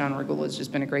tremendous. John Riggle has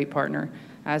just been a great partner,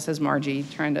 as has Margie,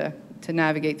 trying to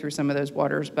navigate through some of those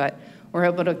waters. But we're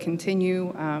able to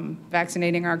continue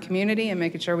vaccinating our community and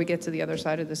making sure we get to the other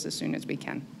side of this as soon as we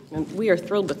can. And we are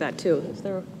thrilled with that, too. Is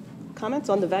there comments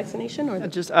on the vaccination? Or I'll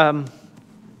just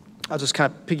kind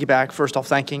of piggyback, first off,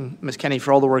 thanking Ms. Kenny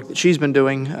for all the work that she's been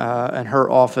doing and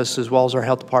her office, as well as our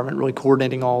health department, really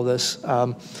coordinating all of this.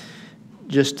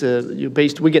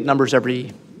 We get numbers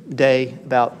every day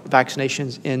about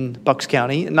vaccinations in Bucks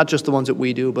County, and not just the ones that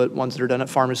we do, but ones that are done at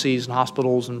pharmacies and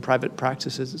hospitals and private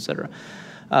practices, et cetera.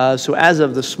 So as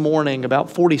of this morning, about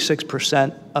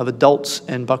 46% of adults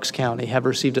in Bucks County have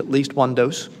received at least 1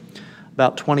 dose.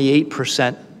 About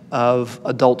 28% of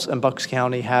adults in Bucks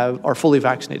County are fully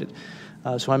vaccinated.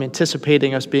 So I'm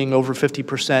anticipating us being over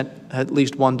 50%, at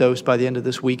least 1 dose by the end of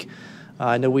this week.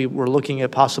 I know we were looking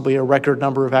at possibly a record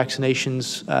number of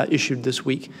vaccinations issued this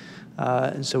week.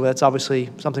 And so that's obviously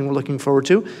something we're looking forward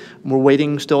to. We're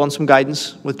waiting still on some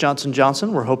guidance with Johnson &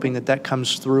 Johnson. We're hoping that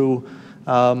comes through,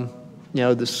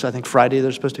 this, I think, Friday.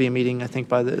 There's supposed to be a meeting, I think,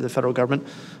 by the federal government,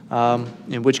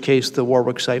 in which case the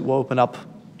Warwick site will open up,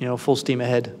 full steam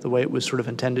ahead the way it was sort of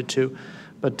intended to.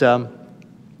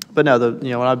 But no,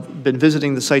 when I've been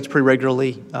visiting the sites pretty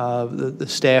regularly, the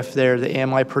staff there, the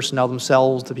AMI personnel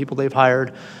themselves, the people they've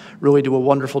hired, really do a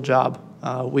wonderful job.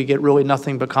 We get really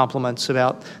nothing but compliments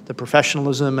about the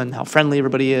professionalism and how friendly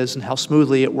everybody is and how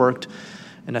smoothly it worked.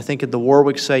 And I think at the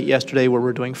Warwick site yesterday, where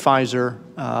we're doing Pfizer,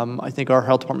 I think our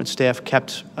health department staff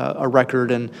kept a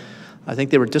record, and I think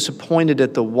they were disappointed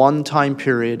at the one time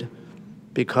period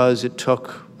because it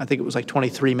took, I think it was like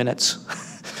 23 minutes.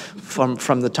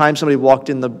 From the time somebody walked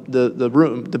in the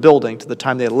building to the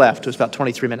time they left, it was about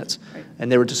 23 minutes. Right. And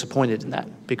they were disappointed in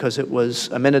that because it was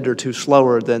a minute or two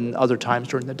slower than other times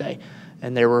during the day.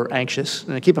 And they were anxious.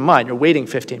 And keep in mind, you're waiting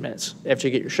 15 minutes after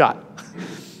you get your shot.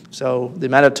 So the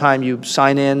amount of time you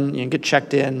sign in, you get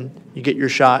checked in, you get your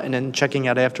shot, and then checking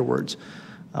out afterwards.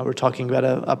 We're talking about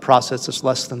a process that's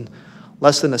less than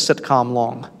a sitcom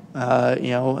long.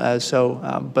 That's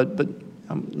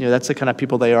the kind of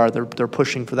people they are. They're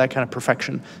pushing for that kind of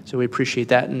perfection. So we appreciate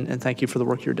that, and thank you for the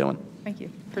work you're doing. Thank you.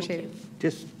 Appreciate it.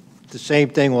 Just the same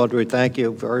thing, Audrey. Thank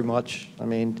you very much. I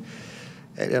mean,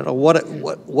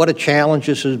 what a challenge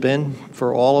this has been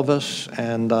for all of us,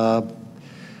 and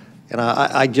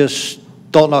I just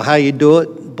don't know how you do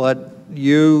it, but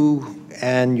you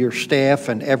and your staff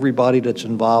and everybody that's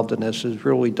involved in this has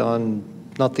really done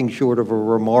nothing short of a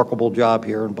remarkable job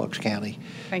here in Bucks County.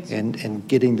 Thanks. And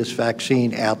getting this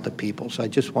vaccine out to people. So I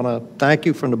just want to thank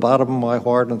you from the bottom of my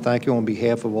heart, and thank you on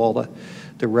behalf of all the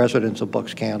residents of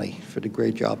Bucks County for the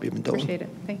great job you've been doing. Appreciate it.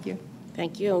 Thank you.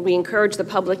 Thank you. We encourage the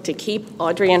public to keep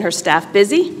Audrey and her staff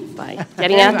busy by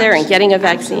getting out there and getting a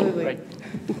vaccine. Absolutely.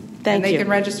 Thank and they you. can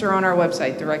register on our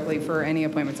website directly for any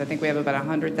appointments. I think we have about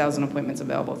 100,000 appointments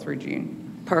available through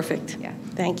June. Perfect. Yeah.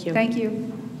 Thank you. Thank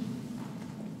you.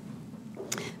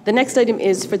 The next item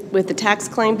is with the Tax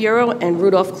Claim Bureau and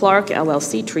Rudolph Clark,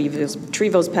 LLC,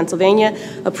 Trevose, Pennsylvania,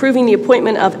 approving the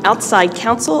appointment of outside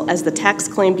counsel as the Tax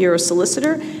Claim Bureau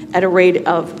solicitor at a rate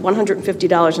of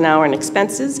 $150 an hour in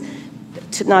expenses,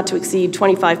 not to exceed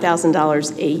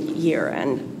 $25,000 a year.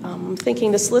 And I'm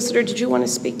thinking the solicitor, did you want to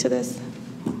speak to this?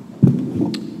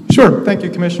 Sure, thank you,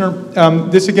 Commissioner.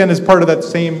 This again is part of that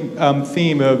same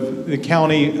theme of the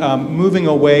county moving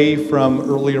away from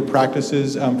earlier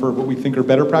practices for what we think are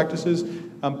better practices.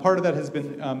 Part of that has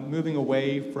been moving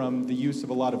away from the use of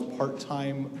a lot of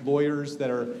part-time lawyers that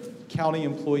are county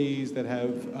employees that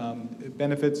have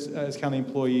benefits as county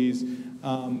employees,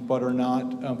 but are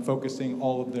not focusing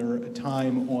all of their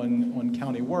time on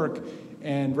county work,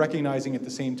 and recognizing at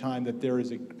the same time that there is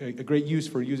a great use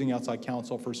for using outside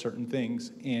counsel for certain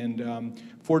things. And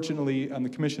fortunately, the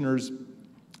commissioners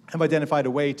have identified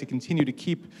a way to continue to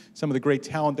keep some of the great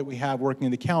talent that we have working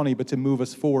in the county, but to move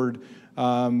us forward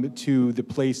to the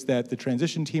place that the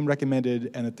transition team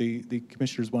recommended and that the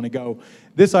commissioners want to go.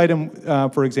 This item,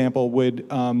 for example, would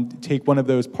take one of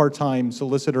those part-time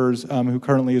solicitors who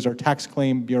currently is our tax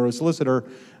claim bureau solicitor.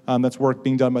 That's work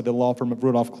being done by the law firm of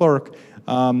Rudolph Clerk.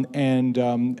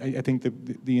 I think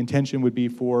the intention would be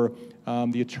for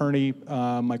the attorney,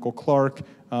 Michael Clark,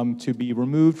 to be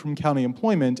removed from county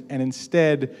employment and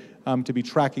instead to be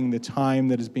tracking the time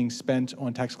that is being spent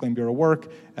on tax claim bureau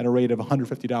work at a rate of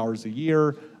 $150 a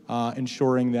year,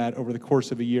 ensuring that over the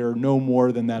course of a year, no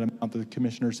more than that amount that the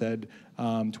commissioner said,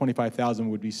 $25,000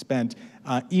 would be spent.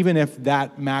 Even if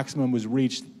that maximum was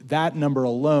reached, that number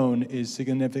alone is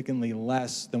significantly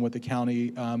less than what the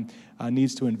county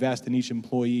needs to invest in each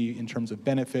employee in terms of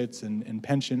benefits and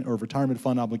pension or retirement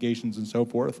fund obligations and so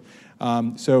forth.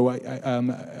 So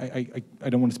I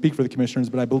don't want to speak for the commissioners,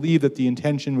 but I believe that the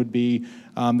intention would be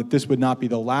that this would not be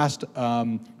the last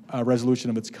resolution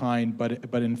of its kind,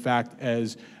 but in fact,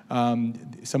 as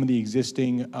some of the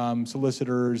existing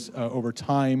solicitors over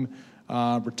time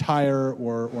retire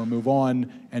or move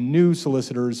on, and new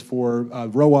solicitors for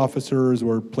row officers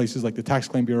or places like the Tax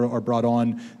Claim Bureau are brought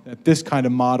on, that this kind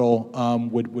of model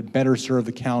would better serve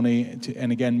the county,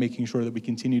 and again, making sure that we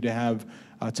continue to have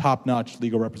top-notch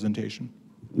legal representation.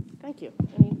 Thank you.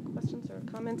 Any questions or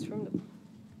comments from the...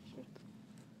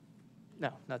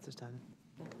 No, not this time.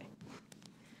 Okay.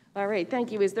 All right,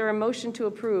 thank you. Is there a motion to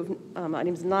approve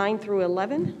items 9 through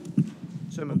 11?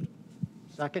 So moved.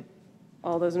 Second?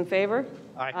 All those in favor?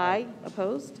 Aye. Aye.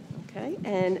 Opposed? Okay.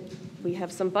 And we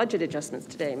have some budget adjustments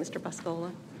today. Mr.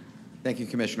 Boscola. Thank you,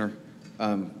 Commissioner.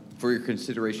 For your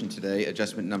consideration today,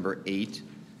 adjustment number 8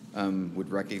 would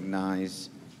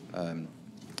recognize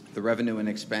the revenue and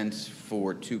expense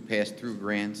for 2 pass-through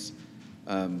grants.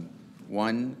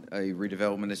 One, a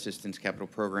redevelopment assistance capital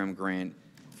program grant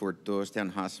for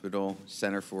Doylestown Hospital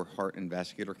Center for Heart and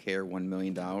Vascular Care, $1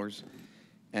 million,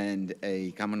 and a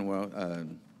Commonwealth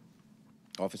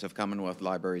Office of Commonwealth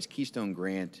Libraries Keystone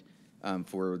Grant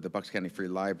for the Bucks County Free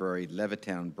Library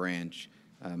Levittown branch,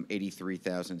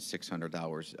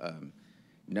 $83,600.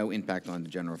 No impact on the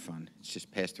general fund. It's just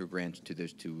pass-through grants to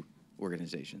those 2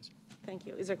 organizations. Thank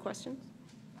you. Is there questions?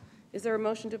 Is there a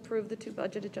motion to approve the 2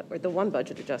 budget or the 1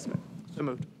 budget adjustment? So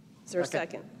moved. Is there a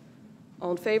second?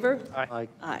 All in favor? Aye.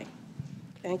 Aye.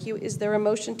 Thank you. Is there a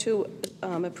motion to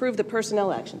approve the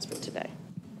personnel actions for today?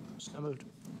 So moved.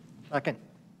 Second.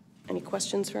 Any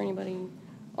questions for anybody?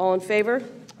 All in favor?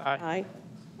 Aye. Aye.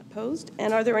 Opposed?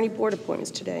 And are there any board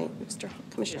appointments today? Mr.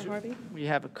 Commissioner Harvey? We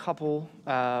have a couple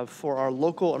for our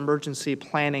local emergency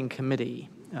planning committee.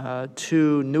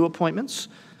 2 new appointments.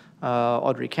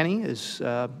 Audrey Kenny is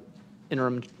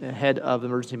interim head of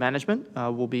emergency management,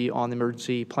 will be on the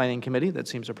emergency planning committee. That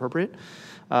seems appropriate.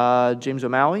 James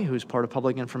O'Malley, who's part of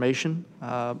public information,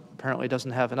 apparently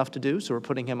doesn't have enough to do, so we're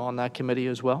putting him on that committee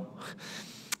as well.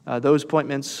 Those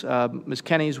appointments, Ms.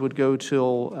 Kenny's would go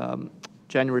till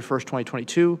January 1st,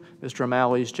 2022, Mr.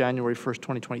 O'Malley's January 1st,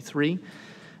 2023,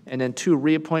 and then 2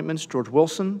 reappointments, George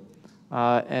Wilson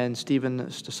and Stephen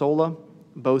Stasola,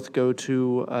 both go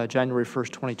to January 1st,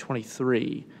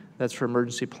 2023. That's for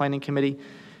Emergency Planning Committee.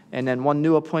 And then 1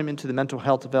 new appointment to the Mental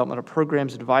Health Developmental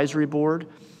Programs Advisory Board.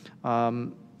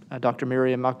 Dr.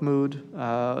 Miriam Mahmood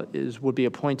would be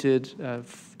appointed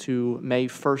to May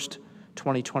 1st,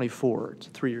 2024. It's a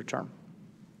 3-year term.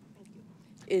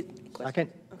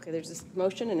 Second. Okay, there's a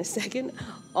motion and a second.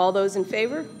 All those in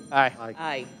favor? Aye.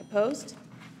 Aye. Opposed?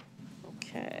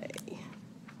 Okay.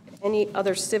 Any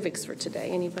other civics for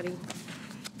today? Anybody?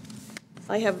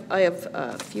 I have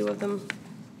a few of them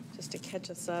just to catch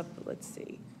us up. Let's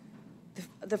see.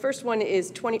 The first one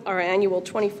is our annual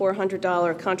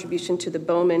 $2,400 contribution to the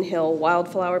Bowman Hill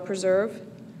Wildflower Preserve.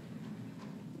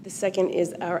 The second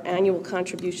is our annual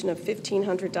contribution of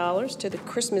 $1,500 to the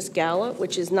Christmas Gala,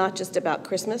 which is not just about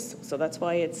Christmas, so that's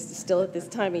why it's still at this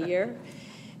time of year.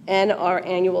 And our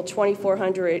annual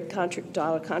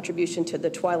 $2,400 contribution to the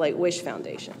Twilight Wish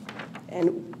Foundation.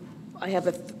 And I have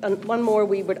one more,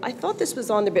 I thought this was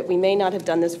on there, but we may not have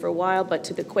done this for a while, but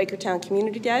to the Quakertown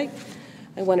Community Day,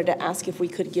 I wanted to ask if we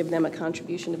could give them a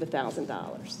contribution of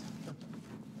 $1,000.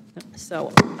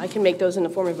 So I can make those in the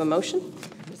form of a motion.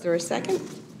 Is there a second?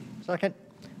 Second.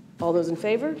 All those in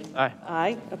favor? Aye.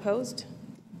 Aye. Opposed?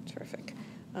 Terrific.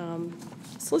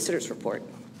 Solicitor's report.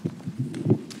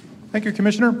 Thank you,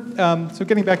 Commissioner. So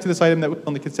getting back to this item that was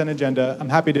on the consent agenda, I'm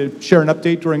happy to share an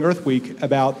update during Earth Week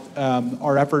about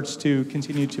our efforts to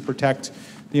continue to protect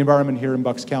the environment here in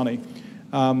Bucks County.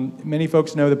 Many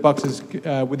folks know that Bucks is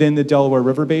within the Delaware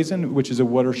River Basin, which is a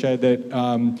watershed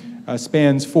that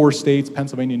spans 4 states,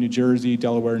 Pennsylvania, New Jersey,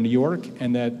 Delaware, and New York,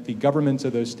 and that the governments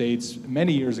of those states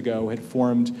many years ago had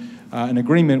formed an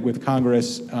agreement with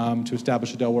Congress to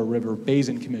establish a Delaware River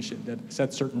Basin Commission that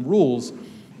sets certain rules.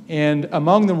 And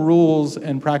among the rules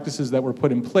and practices that were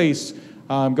put in place,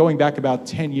 going back about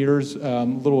 10 years, a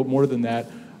little more than that,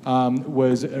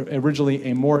 was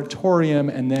originally a moratorium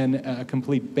and then a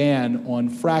complete ban on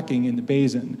fracking in the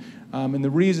basin. And the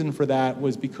reason for that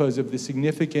was because of the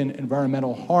significant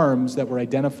environmental harms that were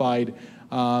identified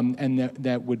and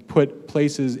that would put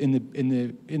places in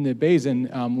the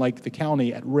basin, like the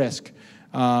county, at risk.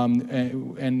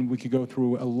 And we could go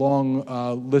through a long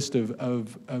list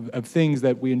of things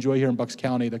that we enjoy here in Bucks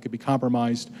County that could be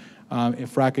compromised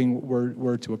if fracking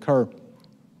were to occur.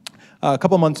 A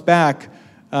couple months back,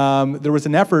 there was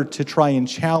an effort to try and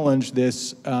challenge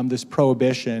this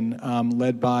prohibition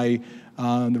led by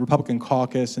the Republican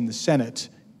caucus in the Senate.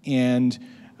 And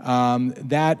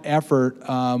that effort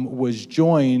was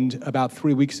joined about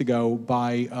 3 weeks ago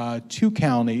by 2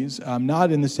 counties,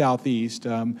 not in the southeast,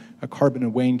 Carbon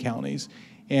and Wayne counties.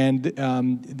 And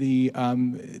the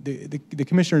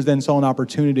commissioners then saw an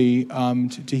opportunity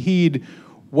to heed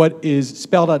what is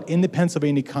spelled out in the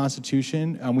Pennsylvania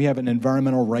Constitution. We have an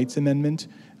environmental rights amendment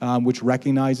which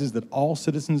recognizes that all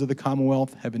citizens of the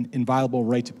Commonwealth have an inviolable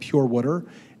right to pure water,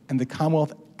 and the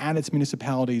Commonwealth and its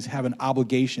municipalities have an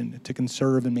obligation to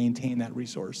conserve and maintain that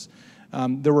resource.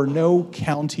 There were no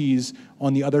counties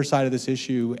on the other side of this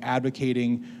issue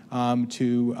advocating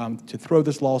to throw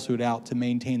this lawsuit out to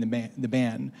maintain the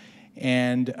ban.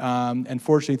 And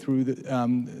fortunately, through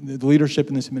the leadership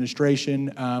in this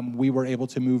administration, we were able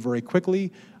to move very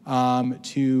quickly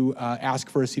to ask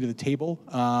for a seat at the table.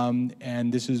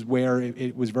 And this is where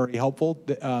it was very helpful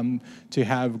to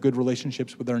have good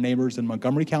relationships with our neighbors in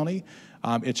Montgomery County.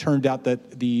 It turned out that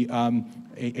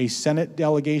a Senate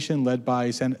delegation led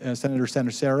by Senator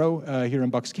Sanacero here in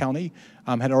Bucks County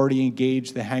had already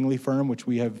engaged the Hangley firm, which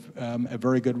we have a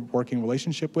very good working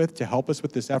relationship with, to help us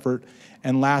with this effort.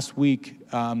 And last week,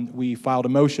 we filed a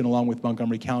motion along with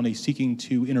Montgomery County seeking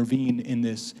to intervene in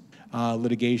this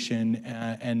litigation.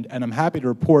 And I'm happy to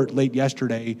report late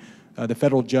yesterday, the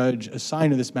federal judge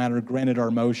assigned to this matter granted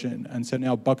our motion. And so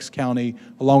now Bucks County,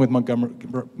 along with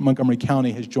Montgomery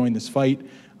County, has joined this fight.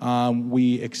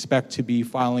 We expect to be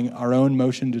filing our own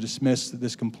motion to dismiss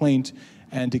this complaint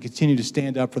and to continue to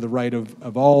stand up for the right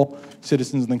of all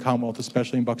citizens in the Commonwealth,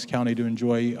 especially in Bucks County, to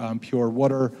enjoy pure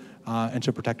water and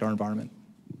to protect our environment.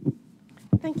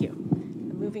 Thank you.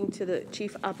 Moving to the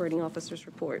Chief Operating Officer's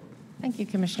report. Thank you,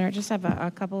 Commissioner. I just have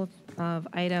a couple of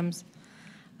items.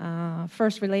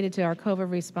 First, related to our COVID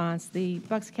response, the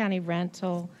Bucks County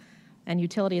Rental and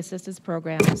Utility Assistance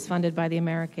Program is funded by the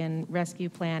American Rescue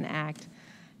Plan Act.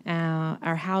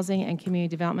 Our Housing and Community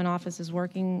Development Office is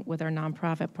working with our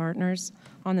nonprofit partners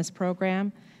on this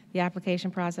program. The application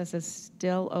process is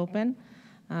still open.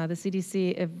 The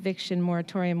CDC eviction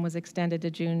moratorium was extended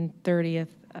to June 30th,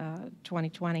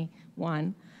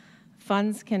 2021.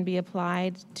 Funds can be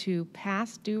applied to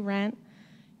past due rent,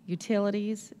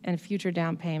 utilities, and future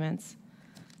down payments.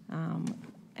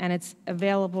 And it's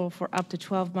available for up to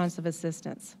 12 months of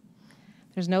assistance.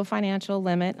 There's no financial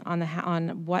limit on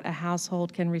what a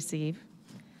household can receive.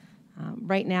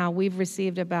 Right now, we've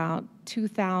received about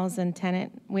 2,000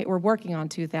 we're working on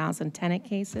 2,000 tenant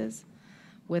cases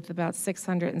with about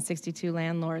 662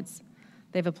 landlords.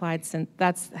 They've applied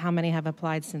that's how many have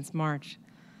applied since March.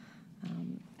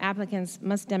 Applicants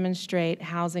must demonstrate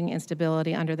housing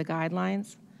instability under the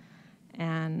guidelines,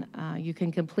 and you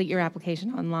can complete your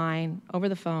application online, over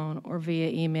the phone, or via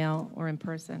email or in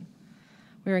person.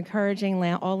 We're encouraging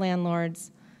all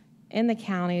landlords in the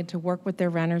county to work with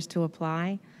their renters to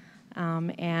apply.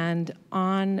 And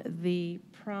on the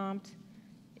prompt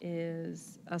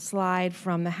is a slide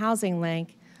from the housing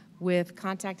link with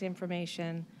contact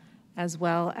information as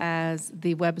well as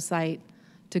the website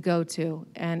to go to.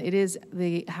 And it is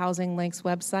the Housing Link's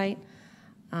website.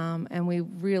 And we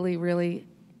really, really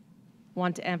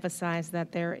want to emphasize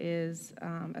that there is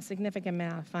a significant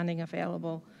amount of funding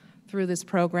available through this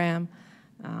program.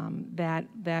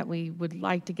 that we would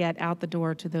like to get out the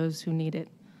door to those who need it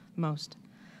most.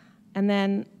 And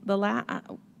then the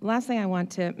last thing I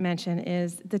want to mention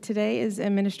is that today is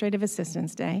Administrative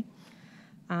Assistance Day.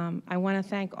 I want to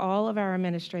thank all of our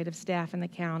administrative staff in the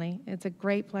county. It's a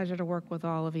great pleasure to work with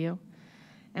all of you,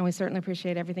 and we certainly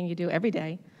appreciate everything you do every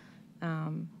day.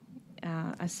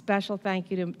 A special thank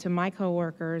you to my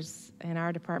coworkers in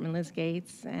our department, Liz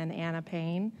Gates and Anna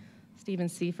Payne, Stephen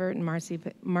Seifert and Marcy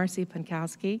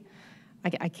Pankowski.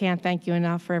 I can't thank you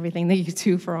enough for everything that you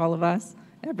do for all of us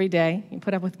every day. You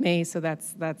put up with me, so that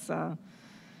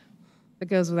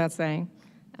goes without saying.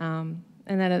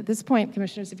 And then at this point,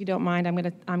 Commissioners, if you don't mind, I'm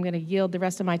going to yield the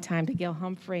rest of my time to Gail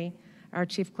Humphrey, our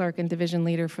Chief Clerk and Division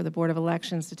Leader for the Board of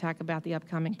Elections, to talk about the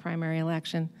upcoming primary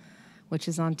election, which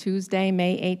is on Tuesday,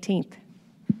 May 18th.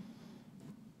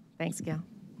 Thanks, Gail.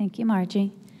 Thank you,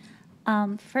 Margie.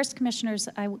 First, Commissioners,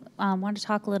 I want to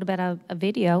talk a little bit about a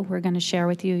video we're going to share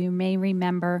with you. You may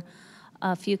remember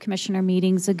a few Commissioner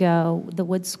meetings ago, the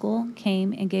Wood School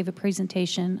came and gave a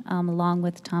presentation along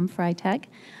with Tom Freitag,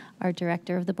 our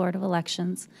Director of the Board of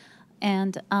Elections.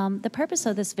 And the purpose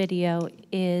of this video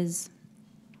is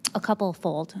a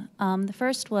couple-fold. The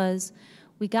first was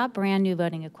we got brand new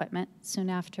voting equipment soon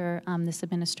after this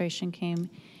administration came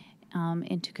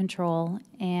into control,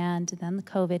 and then the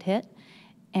COVID hit.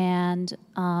 And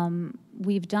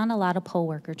we've done a lot of poll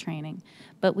worker training,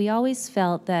 but we always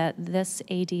felt that this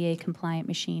ADA compliant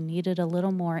machine needed a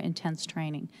little more intense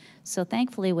training. So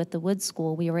thankfully with the Wood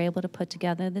School, we were able to put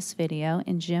together this video,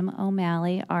 and Jim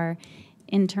O'Malley, our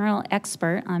internal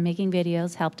expert on making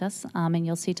videos, helped us, and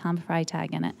you'll see Tom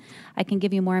Freitag in it. I can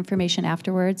give you more information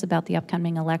afterwards about the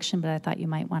upcoming election, but I thought you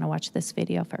might want to watch this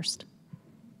video first.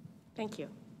 Thank you.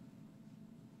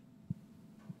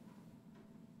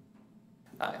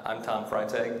 Hi, I'm Tom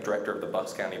Freitag, Director of the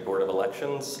Bucks County Board of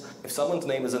Elections. If someone's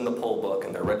name is in the poll book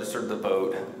and they're registered to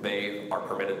vote, they are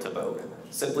permitted to vote.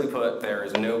 Simply put, there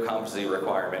is no competency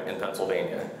requirement in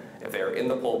Pennsylvania. If they are in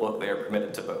the poll book, they are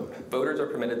permitted to vote. Voters are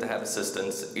permitted to have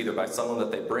assistance either by someone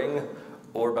that they bring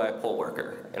or by a poll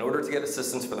worker. In order to get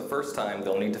assistance for the first time,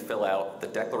 they'll need to fill out the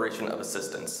Declaration of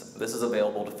Assistance. This is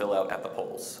available to fill out at the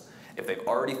polls. If they've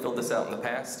already filled this out in the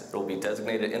past, it will be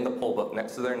designated in the poll book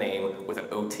next to their name with an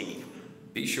OT.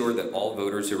 Be sure that all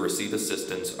voters who receive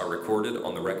assistance are recorded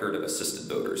on the record of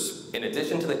assisted voters. In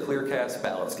addition to the ClearCast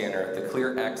ballot scanner, the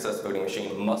Clear Access voting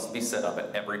machine must be set up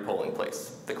at every polling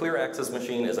place. The Clear Access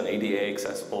machine is an ADA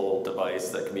accessible device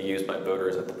that can be used by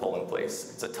voters at the polling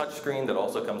place. It's a touchscreen that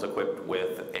also comes equipped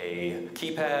with a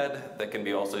keypad that can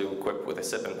be also equipped with a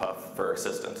sip and puff for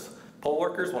assistance. Poll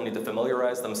workers will need to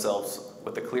familiarize themselves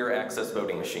with the Clear Access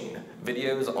voting machine.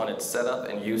 Videos on its setup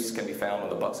and use can be found on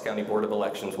the Bucks County Board of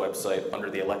Elections website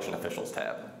under the Election Officials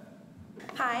tab.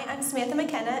 Hi, I'm Samantha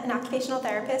McKenna, an occupational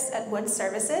therapist at Wood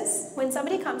Services. When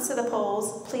somebody comes to the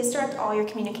polls, please direct all your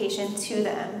communication to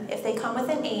them. If they come with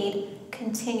an aide,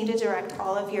 continue to direct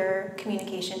all of your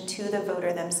communication to the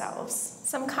voter themselves.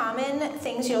 Some common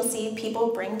things you'll see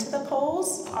people bring to the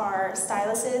polls are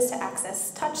styluses to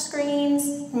access touch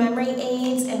screens, memory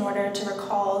aids in order to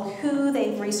recall who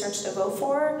they've researched to vote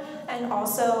for, and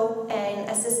also an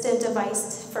assistive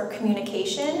device for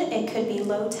communication. It could be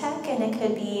low tech, and it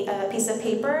could be a piece of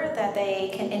paper that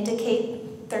they can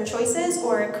indicate their choices,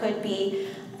 or it could be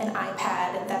an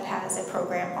iPad that has a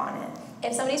program on it.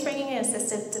 If somebody's bringing an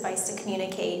assistive device to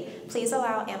communicate, please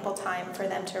allow ample time for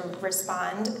them to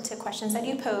respond to questions that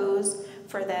you pose,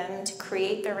 for them to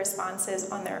create their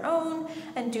responses on their own,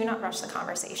 and do not rush the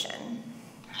conversation.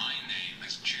 My name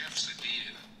is Jeff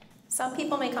Zedin. Some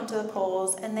people may come to the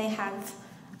polls and they have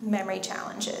memory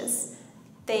challenges.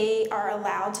 They are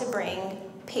allowed to bring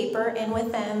paper in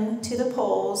with them to the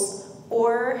polls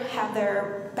or have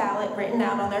their ballot written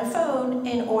out on their phone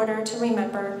in order to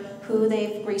remember who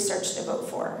they've researched to vote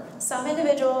for. Some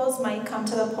individuals might come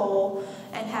to the poll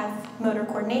and have motor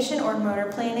coordination or motor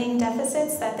planning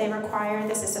deficits that they require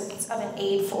the assistance of an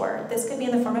aide for. This could be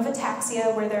in the form of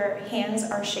ataxia, where their hands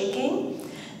are shaking.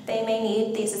 They may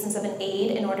need the assistance of an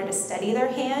aide in order to steady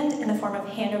their hand in the form of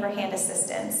hand-over-hand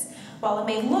assistance. While it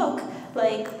may look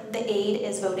like the aide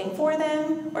is voting for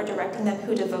them or directing them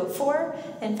who to vote for,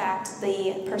 in fact,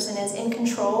 the person is in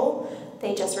control.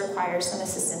 They just require some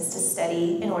assistance to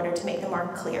steady in order to make the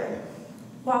mark clear.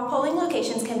 While polling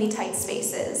locations can be tight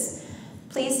spaces,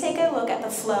 please take a look at the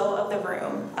flow of the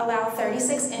room. Allow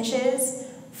 36 inches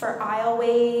for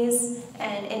aisleways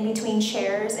and in between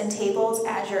chairs and tables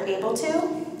as you're able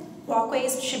to.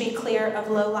 Walkways should be clear of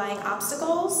low-lying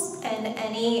obstacles, and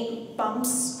any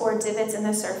bumps or divots in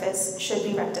the surface should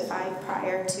be rectified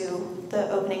prior to the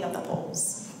opening of the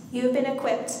polls. You have been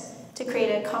equipped to to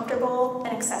create a comfortable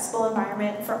and accessible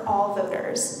environment for all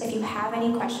voters. If you have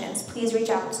any questions, please reach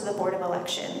out to the Board of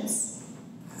Elections.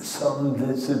 Some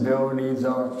disabilities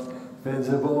are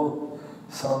visible,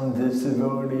 some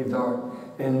disabilities are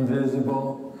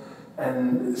invisible,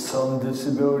 and some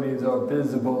disabilities are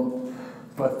visible,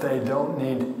 but they don't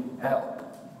need help.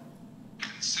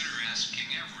 Consider asking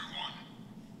everyone,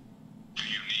 do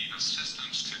you need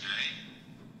assistance today?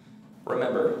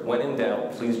 Remember, when in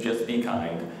doubt, please just be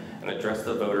kind and address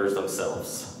the voters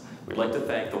themselves. We'd like to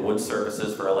thank the Wood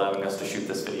Services for allowing us to shoot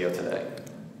this video today.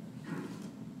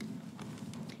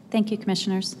 Thank you,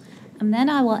 Commissioners. And then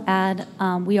I will add,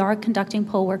 we are conducting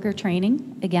poll worker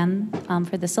training, again,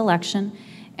 for this election,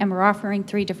 and we're offering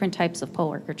 3 different types of poll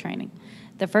worker training.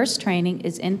 The first training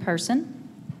is in person,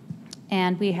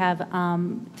 and we have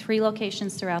 3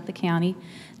 locations throughout the county.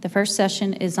 The first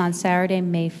session is on Saturday,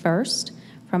 May 1st,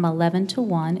 from 11 to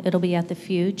 1. It'll be at the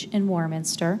Fuge in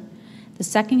Warminster. The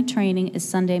second training is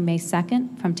Sunday, May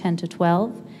 2nd, from 10 to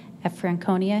 12 at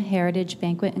Franconia Heritage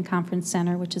Banquet and Conference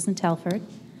Center, which is in Telford.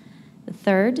 The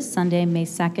third is Sunday, May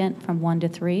 2nd, from 1 to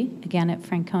 3, again at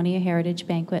Franconia Heritage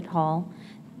Banquet Hall.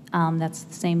 That's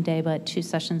the same day, but 2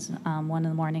 sessions, 1 in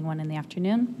the morning, 1 in the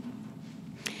afternoon.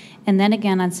 And then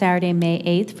again on Saturday, May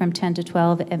 8th, from 10 to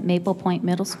 12 at Maple Point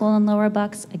Middle School in Lower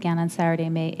Bucks, again on Saturday,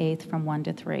 May 8th, from 1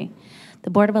 to 3. The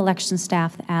Board of Election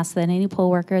staff asks that any poll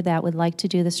worker that would like to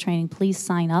do this training, please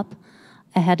sign up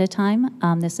ahead of time.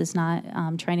 This is not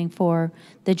training for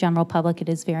the general public. It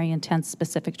is very intense,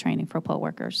 specific training for poll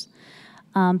workers.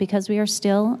 Because we are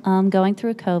still going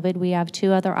through COVID, we have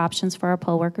 2 other options for our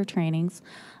poll worker trainings.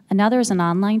 Another is an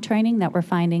online training that we're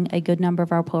finding a good number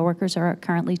of our poll workers are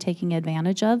currently taking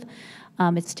advantage of.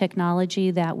 It's technology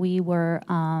that we were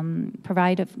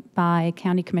provided by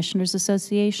County Commissioners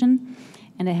Association,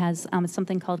 and it has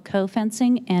something called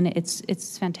co-fencing, and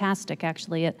it's fantastic,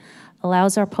 actually. It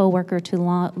allows our poll worker to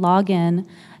log in,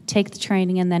 take the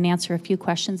training, and then answer a few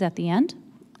questions at the end.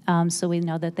 So we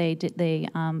know that they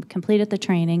completed the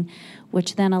training,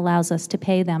 which then allows us to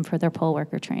pay them for their poll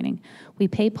worker training. We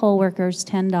pay poll workers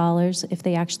 $10 if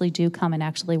they actually do come and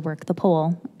actually work the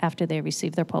poll after they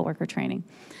receive their poll worker training.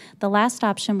 The last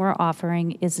option we're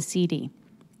offering is a CD.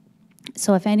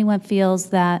 So if anyone feels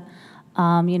that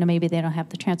maybe they don't have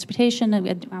the transportation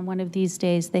on one of these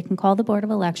days, they can call the Board of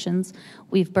Elections.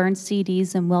 We've burned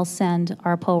CDs, and we'll send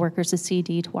our poll workers a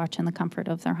CD to watch in the comfort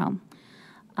of their home.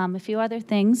 A few other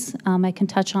things I can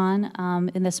touch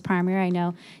on in this primary. I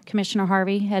know Commissioner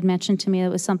Harvey had mentioned to me it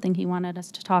was something he wanted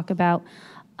us to talk about.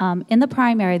 In the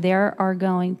primary, there are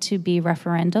going to be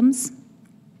referendums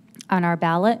on our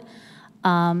ballot.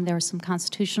 There are some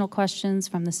constitutional questions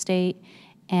from the state,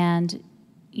 and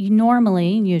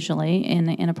usually,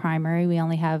 in a primary, we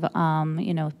only have,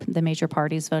 the major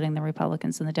parties voting, the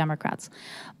Republicans and the Democrats.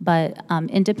 But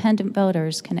independent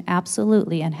voters can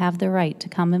absolutely and have the right to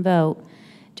come and vote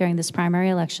during this primary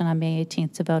election on May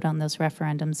 18th to vote on those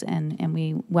referendums, and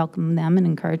we welcome them and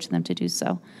encourage them to do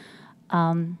so.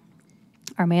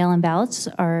 Our mail-in ballots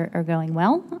are going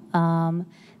well.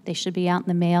 They should be out in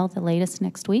the mail the latest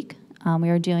next week. We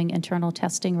are doing internal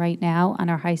testing right now on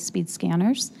our high-speed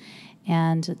scanners,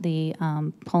 and the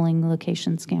polling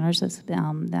location scanners,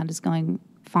 that is going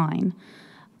fine.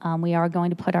 We are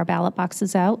going to put our ballot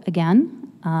boxes out again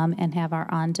and have our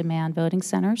on-demand voting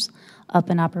centers up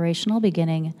and operational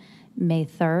beginning May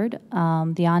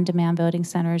 3rd. The on-demand voting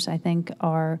centers, I think,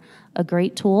 are a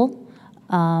great tool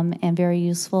and very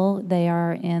useful. They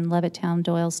are in Levittown,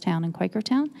 Doylestown, and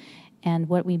Quakertown. And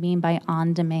what we mean by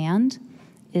on-demand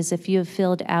is if you have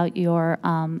filled out your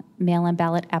mail-in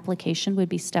ballot application would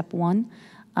be step 1.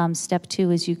 Step 2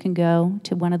 is you can go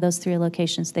to one of those 3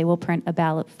 locations. They will print a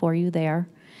ballot for you there.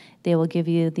 They will give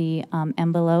you the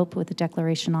envelope with the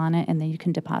declaration on it, and then you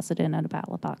can deposit it in a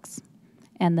ballot box.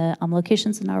 And the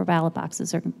locations in our ballot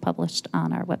boxes are published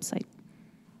on our website.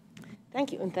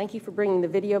 Thank you, and thank you for bringing the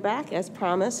video back as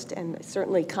promised, and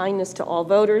certainly kindness to all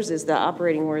voters is the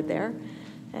operating word there.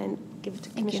 And give it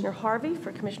to Commissioner Harvey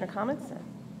for commissioner comments.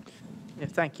 Yeah,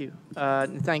 thank you.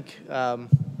 And thank Mr.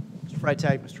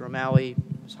 Freitag, Mr. O'Malley,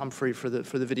 Ms. Humphrey for the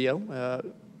video.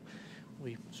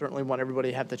 We certainly want everybody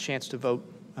to have the chance to vote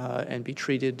and be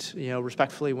treated,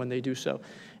 respectfully when they do so.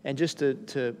 And just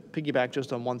to piggyback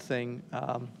just on one thing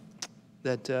a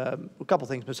couple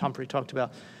things Ms. Humphrey talked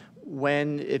about.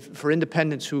 For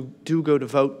independents who do go to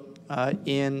vote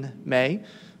in May,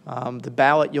 the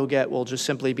ballot you'll get will just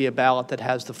simply be a ballot that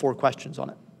has the 4 questions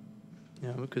on it.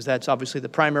 Because that's obviously the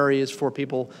primary is for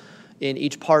people in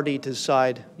each party to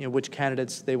decide, which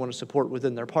candidates they want to support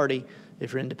within their party.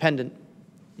 If you're independent,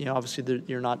 obviously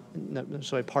you're not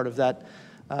necessarily part of that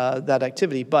that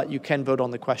activity, but you can vote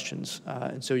on the questions.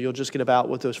 And so you'll just get a ballot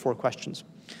with those 4 questions.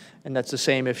 And that's the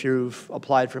same if you've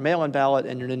applied for mail-in ballot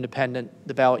and you're an independent,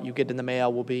 the ballot you get in the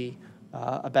mail will be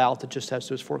a ballot that just has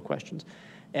those 4 questions.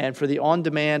 And for the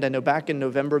on-demand, I know back in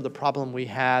November, the problem we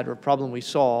had, or problem we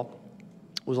saw,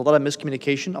 was a lot of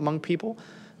miscommunication among people.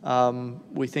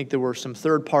 We think there were some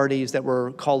third parties that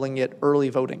were calling it early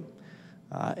voting.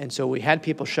 And so we had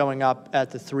people showing up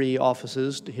at the 3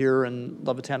 offices here in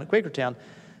Levittown and Quakertown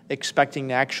expecting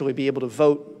to actually be able to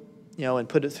vote, and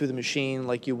put it through the machine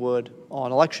like you would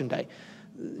on Election Day.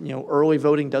 Early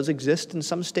voting does exist in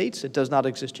some states. It does not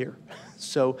exist here.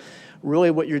 So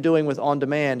really what you're doing with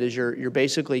on-demand is you're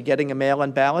basically getting a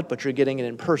mail-in ballot, but you're getting it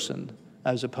in person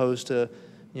as opposed to,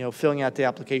 filling out the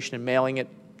application and mailing it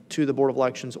to the Board of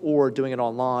Elections or doing it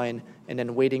online and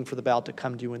then waiting for the ballot to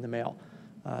come to you in the mail.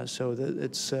 So that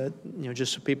it's,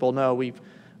 just so people know,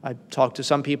 I talked to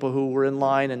some people who were in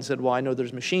line and said, well, I know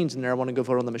there's machines in there. I want to go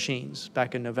vote on the machines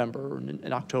back in November and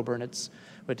in October. And we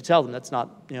had to tell them that's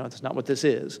not, that's not what this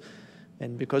is.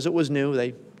 And because it was new,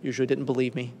 they usually didn't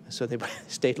believe me. So they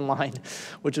stayed in line,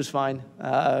 which is fine.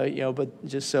 But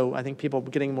just so I think people are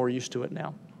getting more used to it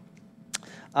now.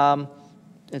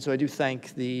 And so I do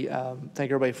thank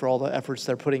everybody for all the efforts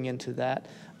they're putting into that.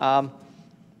 And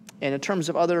in terms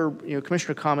of other,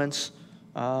 commissioner comments,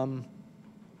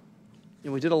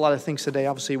 we did a lot of things today,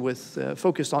 obviously, with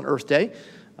focused on Earth Day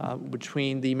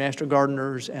between the Master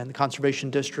Gardeners and the Conservation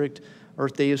District.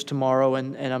 Earth Day is tomorrow,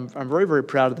 and I'm very, very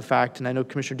proud of the fact, and I know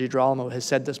Commissioner DiGirolamo has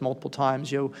said this multiple times,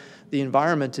 the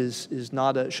environment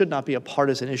should not be a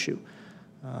partisan issue.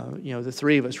 The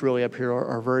 3 of us really up here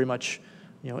are very much,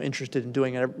 interested in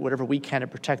doing whatever we can to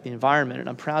protect the environment, and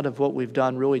I'm proud of what we've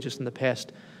done really just in the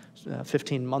past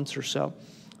 15 months or so.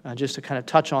 Just to kind of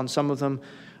touch on some of them,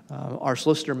 our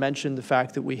solicitor mentioned the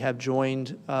fact that we have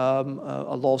joined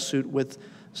a lawsuit with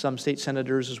some state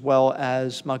senators as well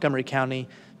as Montgomery County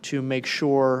to make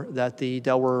sure that the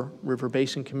Delaware River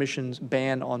Basin Commission's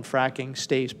ban on fracking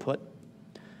stays put.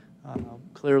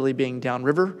 Clearly being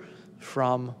downriver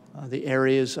from the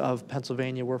areas of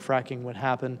Pennsylvania where fracking would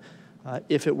happen,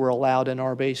 if it were allowed in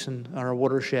our basin, our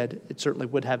watershed, it certainly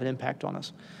would have an impact on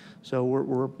us. So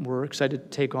we're excited to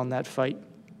take on that fight.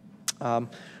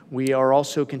 We are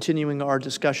also continuing our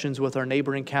discussions with our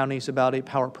neighboring counties about a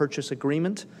power purchase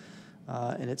agreement.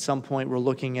 And at some point, we're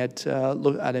looking at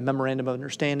a memorandum of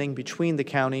understanding between the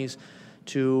counties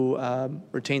to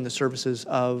retain the services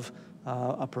of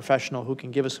a professional who can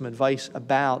give us some advice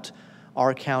about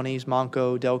our counties,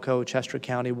 Montco, Delco, Chester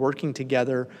County, working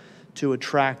together to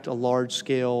attract a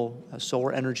large-scale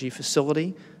solar energy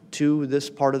facility to this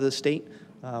part of the state,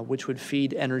 which would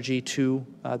feed energy to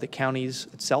the counties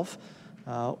itself.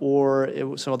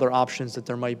 Or some other options that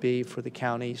there might be for the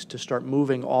counties to start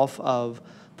moving off of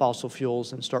fossil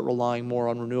fuels and start relying more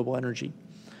on renewable energy.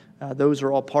 Those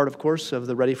are all part, of course, of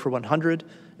the Ready for 100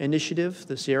 initiative,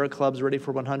 the Sierra Club's Ready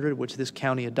for 100, which this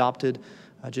county adopted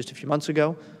just a few months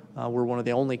ago. We're one of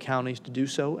the only counties to do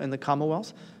so in the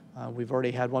Commonwealth. We've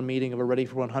already had one meeting of a Ready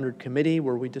for 100 committee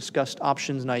where we discussed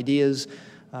options and ideas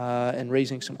and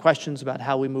raising some questions about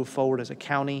how we move forward as a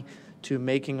county to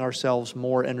making ourselves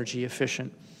more energy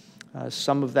efficient.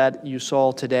 Some of that you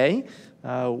saw today,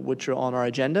 which are on our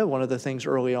agenda. One of the things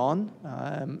early on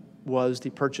was the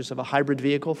purchase of a hybrid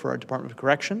vehicle for our Department of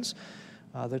Corrections.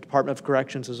 The Department of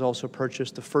Corrections has also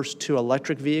purchased the first 2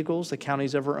 electric vehicles the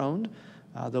county's ever owned.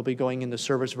 They'll be going into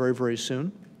service very, very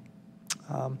soon.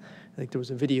 I think there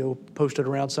was a video posted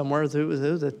around somewhere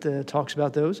that talks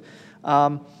about those.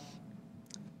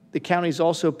 The county's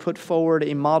also put forward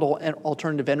a model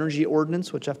alternative energy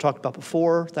ordinance, which I've talked about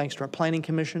before, thanks to our Planning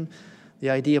Commission. The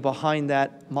idea behind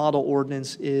that model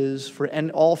ordinance is for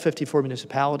all 54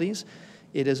 municipalities,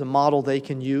 it is a model they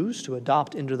can use to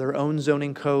adopt into their own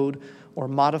zoning code or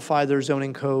modify their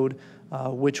zoning code,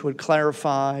 which would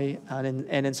clarify and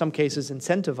in some cases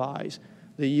incentivize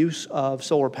the use of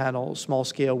solar panels,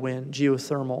 small-scale wind,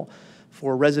 geothermal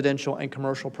for residential and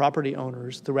commercial property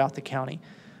owners throughout the county.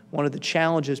 One of the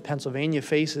challenges Pennsylvania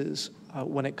faces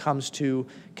when it comes to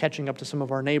catching up to some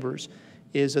of our neighbors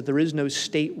is that there is no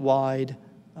statewide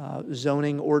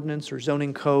zoning ordinance or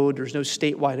zoning code. There's no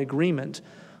statewide agreement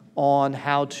on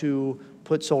how to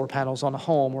put solar panels on a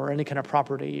home or any kind of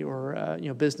property or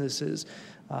businesses.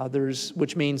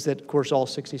 Which means that, of course, all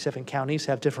 67 counties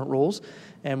have different rules,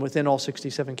 and within all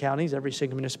 67 counties, every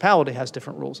single municipality has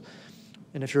different rules.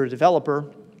 And if you're a developer,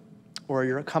 or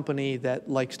you're a company that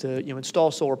likes to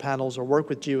install solar panels or work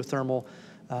with geothermal,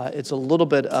 it's a little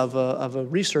bit of a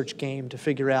research game to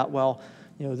figure out, well,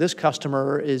 this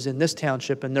customer is in this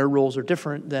township and their rules are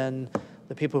different than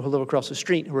the people who live across the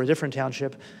street who are a different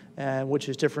township, which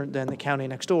is different than the county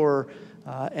next door,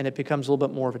 and it becomes a little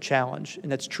bit more of a challenge. And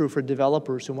that's true for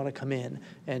developers who want to come in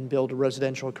and build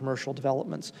residential or commercial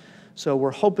developments. So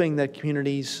we're hoping that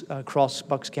communities across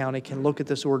Bucks County can look at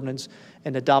this ordinance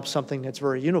and adopt something that's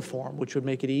very uniform, which would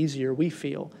make it easier, we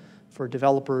feel, for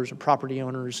developers and property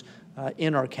owners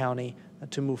in our county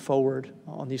to move forward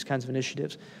on these kinds of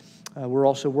initiatives. We're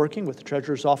also working with the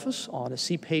Treasurer's Office on a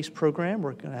CPACE program.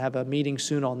 We're going to have a meeting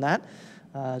soon on that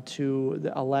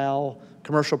to allow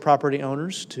commercial property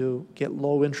owners to get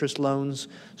low-interest loans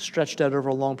stretched out over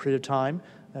a long period of time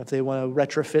if they want to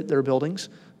retrofit their buildings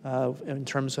in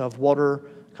terms of water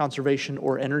conservation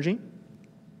or energy.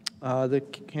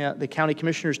 The county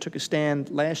commissioners took a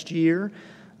stand last year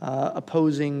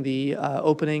opposing the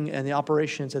opening and the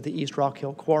operations at the East Rock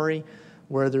Hill Quarry,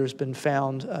 where there's been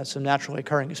found some naturally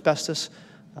occurring asbestos.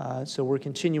 So we're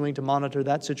continuing to monitor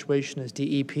that situation as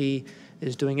DEP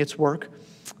is doing its work.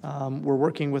 We're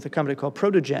working with a company called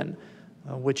Protogen,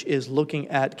 which is looking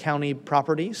at county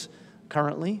properties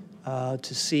currently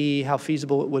to see how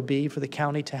feasible it would be for the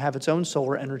county to have its own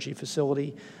solar energy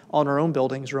facility on our own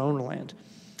buildings or own land.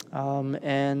 I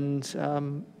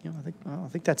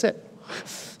think that's it.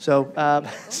 So,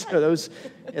 so those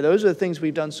are the things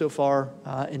we've done so far,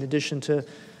 in addition to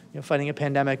fighting a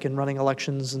pandemic and running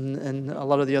elections and a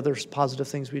lot of the other positive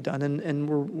things we've done. And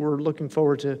we're looking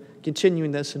forward to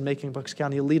continuing this and making Bucks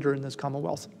County a leader in this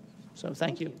Commonwealth. So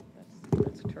thank you.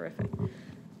 That's terrific.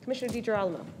 Commissioner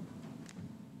DiGirolamo.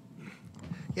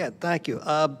 Yeah, thank you.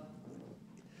 I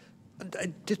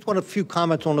just want a few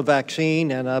comments on the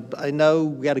vaccine, and I know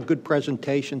we had a good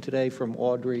presentation today from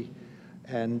Audrey,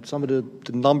 and some of the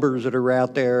numbers that are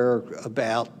out there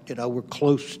about, we're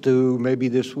close to maybe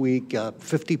this week,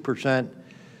 50%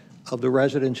 of the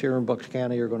residents here in Bucks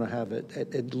County are going to have it,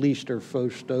 at least their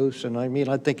first dose, and I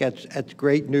think that's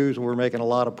great news, and we're making a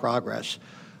lot of progress.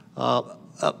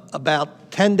 About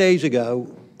 10 days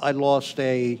ago, I lost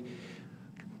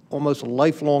almost a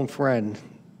lifelong friend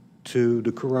to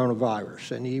the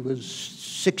coronavirus, and he was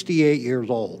 68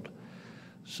 years old.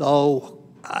 So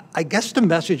I guess the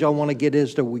message I want to get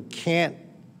is that we can't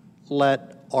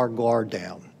let our guard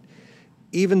down.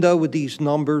 Even though with these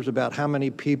numbers about how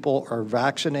many people are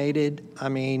vaccinated,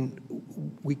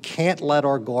 we can't let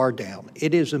our guard down.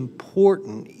 It is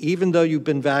important, even though you've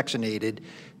been vaccinated,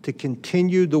 to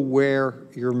continue to wear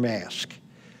your mask.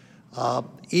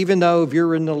 Even though if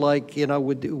you're in the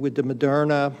with the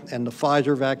Moderna and the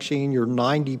Pfizer vaccine, you're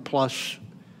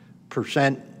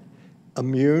 90+%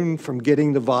 immune from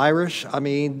getting the virus.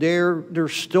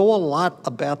 There's still a lot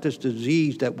about this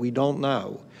disease that we don't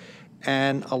know.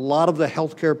 And a lot of the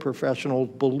healthcare professionals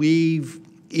believe,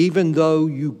 even though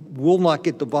you will not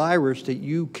get the virus, that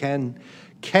you can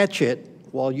catch it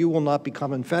while you will not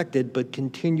become infected, but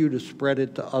continue to spread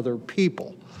it to other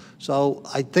people. So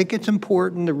I think it's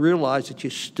important to realize that you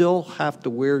still have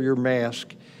to wear your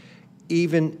mask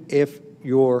even if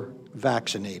you're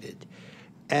vaccinated.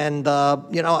 And,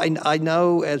 I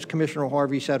know, as Commissioner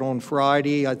Harvey said on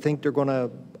Friday, I think they're going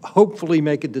to hopefully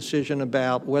make a decision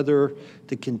about whether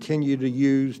to continue to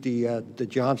use the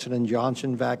Johnson &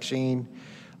 Johnson vaccine.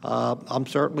 I'm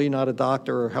certainly not a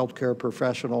doctor or healthcare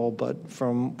professional, but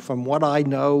from what I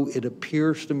know, it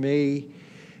appears to me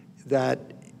that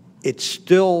it's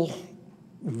still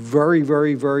very,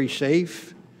 very, very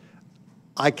safe.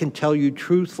 I can tell you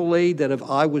truthfully that if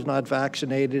I was not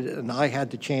vaccinated and I had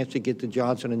the chance to get the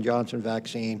Johnson & Johnson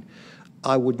vaccine,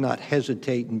 I would not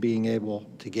hesitate in being able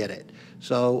to get it.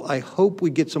 So I hope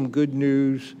we get some good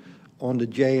news on the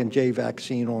J&J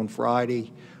vaccine on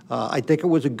Friday. I think it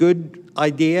was a good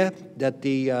idea that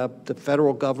the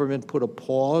federal government put a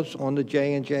pause on the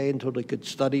J&J until they could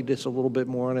study this a little bit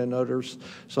more. And I know there's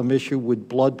some issue with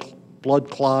blood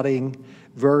clotting,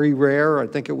 very rare. I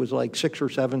think it was like 6 or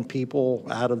 7 people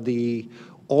out of the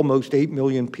almost 8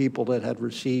 million people that had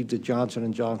received the Johnson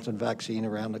 & Johnson vaccine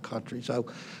around the country. So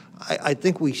I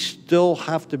think we still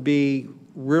have to be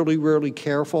really, really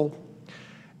careful.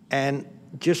 And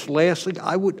just lastly,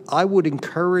 I would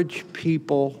encourage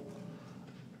people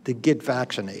to get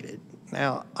vaccinated.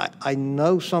 Now, I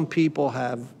know some people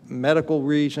have medical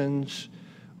reasons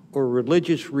or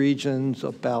religious reasons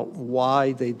about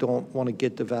why they don't want to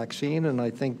get the vaccine, and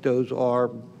I think those are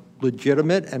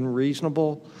legitimate and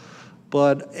reasonable.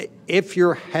 But if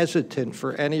you're hesitant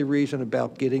for any reason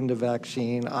about getting the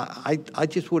vaccine, I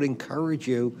just would encourage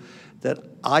you that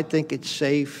I think it's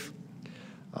safe.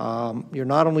 You're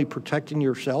not only protecting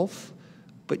yourself,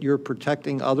 but you're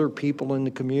protecting other people in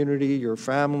the community, your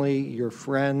family, your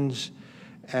friends.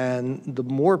 And the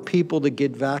more people that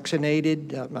get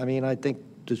vaccinated, I think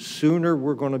the sooner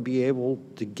we're going to be able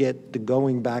to get to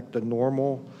going back to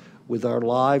normal with our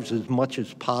lives as much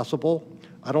as possible.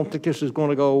 I don't think this is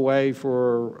going to go away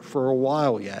for a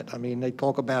while yet. I mean, they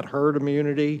talk about herd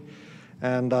immunity,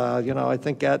 and I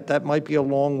think that might be a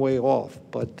long way off.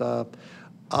 But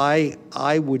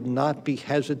I would not be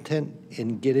hesitant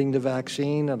in getting the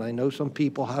vaccine, and I know some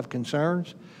people have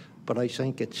concerns, but I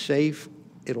think it's safe.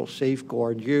 It'll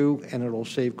safeguard you, and it'll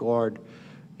safeguard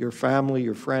your family,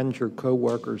 your friends, your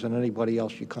coworkers, and anybody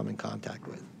else you come in contact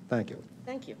with. Thank you.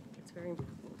 Thank you. That's very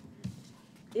important.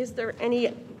 Is there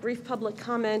any brief public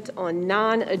comment on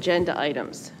non-agenda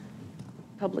items?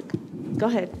 Public, go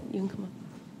ahead. You can come up.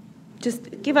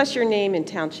 Just give us your name and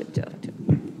township, too.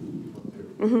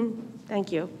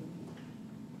 Thank you.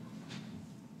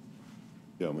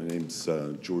 Yeah, my name's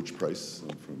George Price.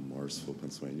 I'm from Morrisville,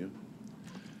 Pennsylvania.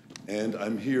 And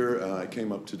I'm here, I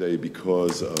came up today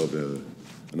because of an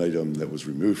item that was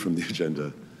removed from the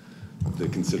agenda, the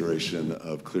consideration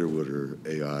of Clearwater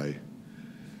AI.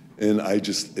 And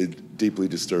it deeply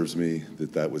disturbs me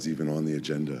that that was even on the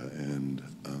agenda. And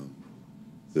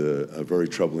a very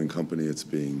troubling company, it's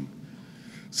being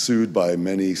sued by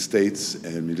many states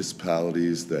and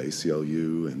municipalities, the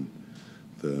ACLU, and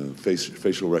the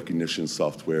facial recognition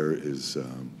software is,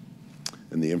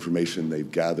 and the information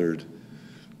they've gathered,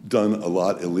 done a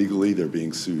lot illegally. They're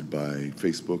being sued by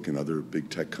Facebook and other big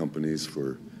tech companies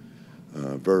for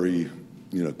very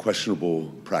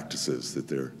questionable practices that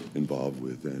they're involved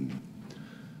with. And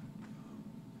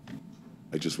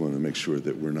I just want to make sure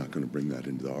that we're not going to bring that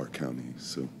into our county.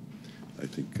 So I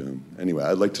think, anyway,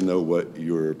 I'd like to know what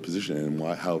your position and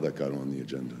how that got on the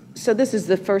agenda. So this is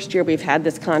the first year we've had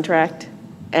this contract.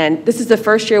 And this is the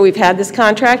first year we've had this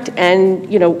contract,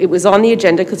 and it was on the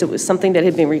agenda because it was something that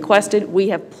had been requested. We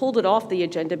have pulled it off the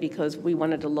agenda because we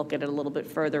wanted to look at it a little bit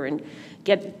further and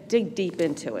dig deep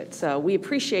into it. So we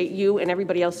appreciate you and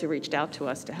everybody else who reached out to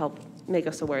us to help make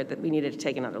us aware that we needed to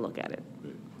take another look at it.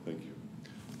 Great. Thank you.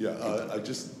 Yeah,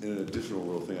 an additional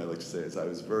little thing I'd like to say is I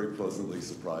was very pleasantly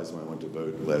surprised when I went to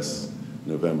vote last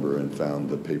November and found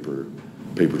the paper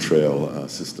trail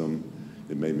system.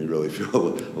 It made me really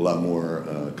feel a lot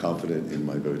more confident in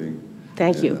my voting.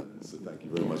 Thank you. So thank you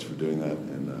very much for doing that.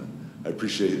 And I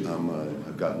appreciate,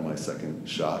 I've gotten my second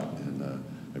shot, and I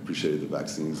appreciate the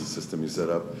vaccines, the system you set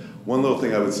up. One little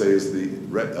thing I would say is the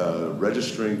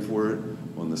registering for it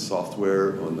on the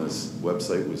software on this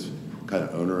website was kind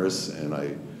of onerous, and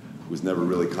I was never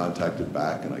really contacted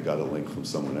back, and I got a link from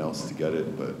someone else to get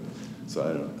it, but so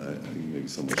I think maybe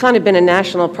someone... It's kind of been a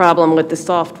national problem with the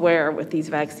software with these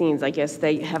vaccines. I guess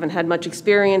they haven't had much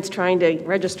experience trying to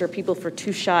register people for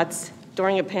 2 shots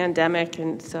during a pandemic,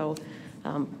 and so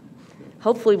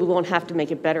hopefully we won't have to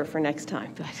make it better for next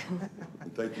time.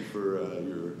 Thank you for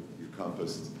your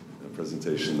compost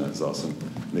presentation. That's awesome.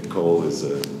 Nick Cole is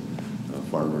a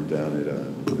farmer down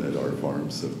at our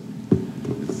farm, so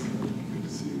it's good to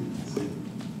see you.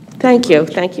 Thank you.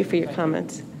 Thank you for your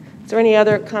comments. Is there any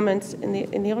other comments in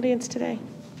the audience today?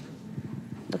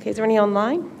 Okay, is there any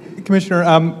online? Commissioner,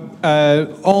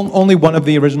 only one of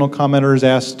the original commenters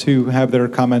asked to have their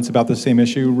comments about the same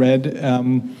issue read,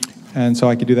 and so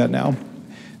I could do that now.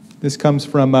 This comes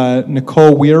from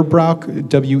Nicole Weerbrock,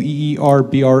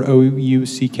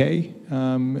 W-E-E-R-B-R-O-U-C-K.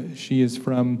 She is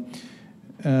from,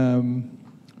 I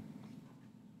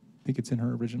think it's in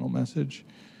her original message,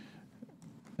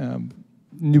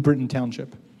 New Britain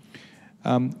Township.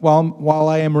 While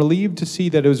I am relieved to see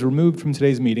that it was removed from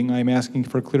today's meeting, I am asking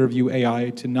for Clearview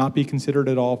AI to not be considered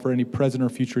at all for any present or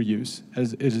future use,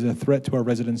 as it is a threat to our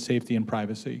residents' safety and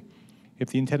privacy. If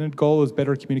the intended goal is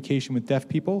better communication with deaf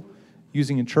people,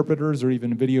 using interpreters or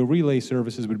even video relay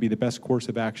services would be the best course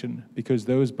of action, because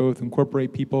those both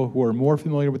incorporate people who are more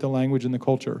familiar with the language and the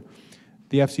culture.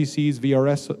 The FCC's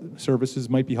VRS services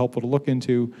might be helpful to look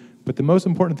into, but the most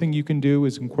important thing you can do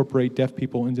is incorporate deaf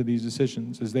people into these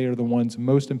decisions, as they are the ones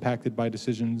most impacted by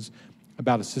decisions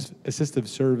about assistive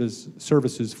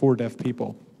services for deaf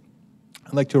people.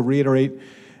 I'd like to reiterate,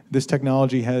 this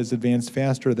technology has advanced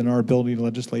faster than our ability to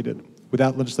legislate it.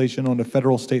 Without legislation on a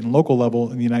federal, state, and local level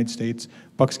in the United States,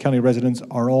 Bucks County residents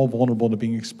are all vulnerable to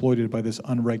being exploited by this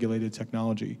unregulated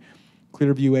technology.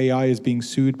 Clearview AI is being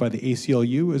sued by the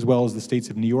ACLU, as well as the states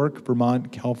of New York,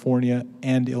 Vermont, California,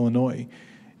 and Illinois.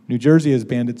 New Jersey has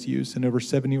banned its use, and over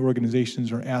 70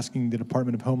 organizations are asking the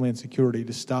Department of Homeland Security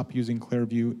to stop using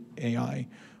Clearview AI.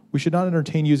 We should not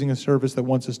entertain using a service that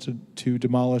wants us to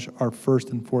demolish our First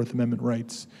and Fourth Amendment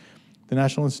rights. The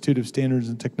National Institute of Standards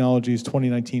and Technology's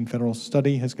 2019 federal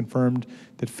study has confirmed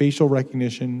that facial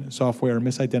recognition software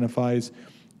misidentifies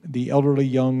the elderly,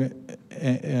 young,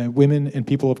 women, and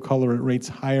people of color at rates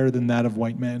higher than that of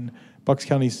white men. Bucks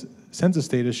County's census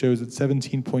data shows that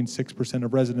 17.6%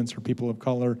 of residents are people of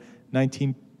color,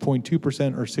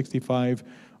 19.2% are 65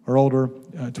 or older,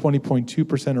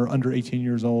 20.2% are under 18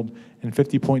 years old, and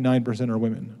 50.9% are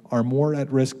women. Our more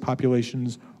at-risk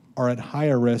populations are at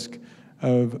higher risk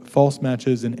of false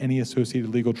matches and any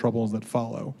associated legal troubles that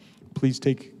follow. Please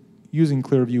take using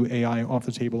Clearview AI off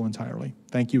the table entirely.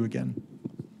 Thank you again.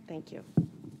 Thank you.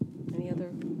 Any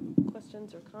other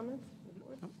questions or comments?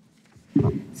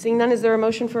 Seeing none, is there a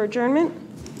motion for adjournment?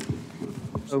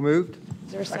 So moved.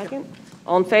 Is there a second?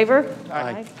 All in favor?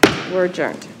 Aye. We're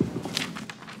adjourned.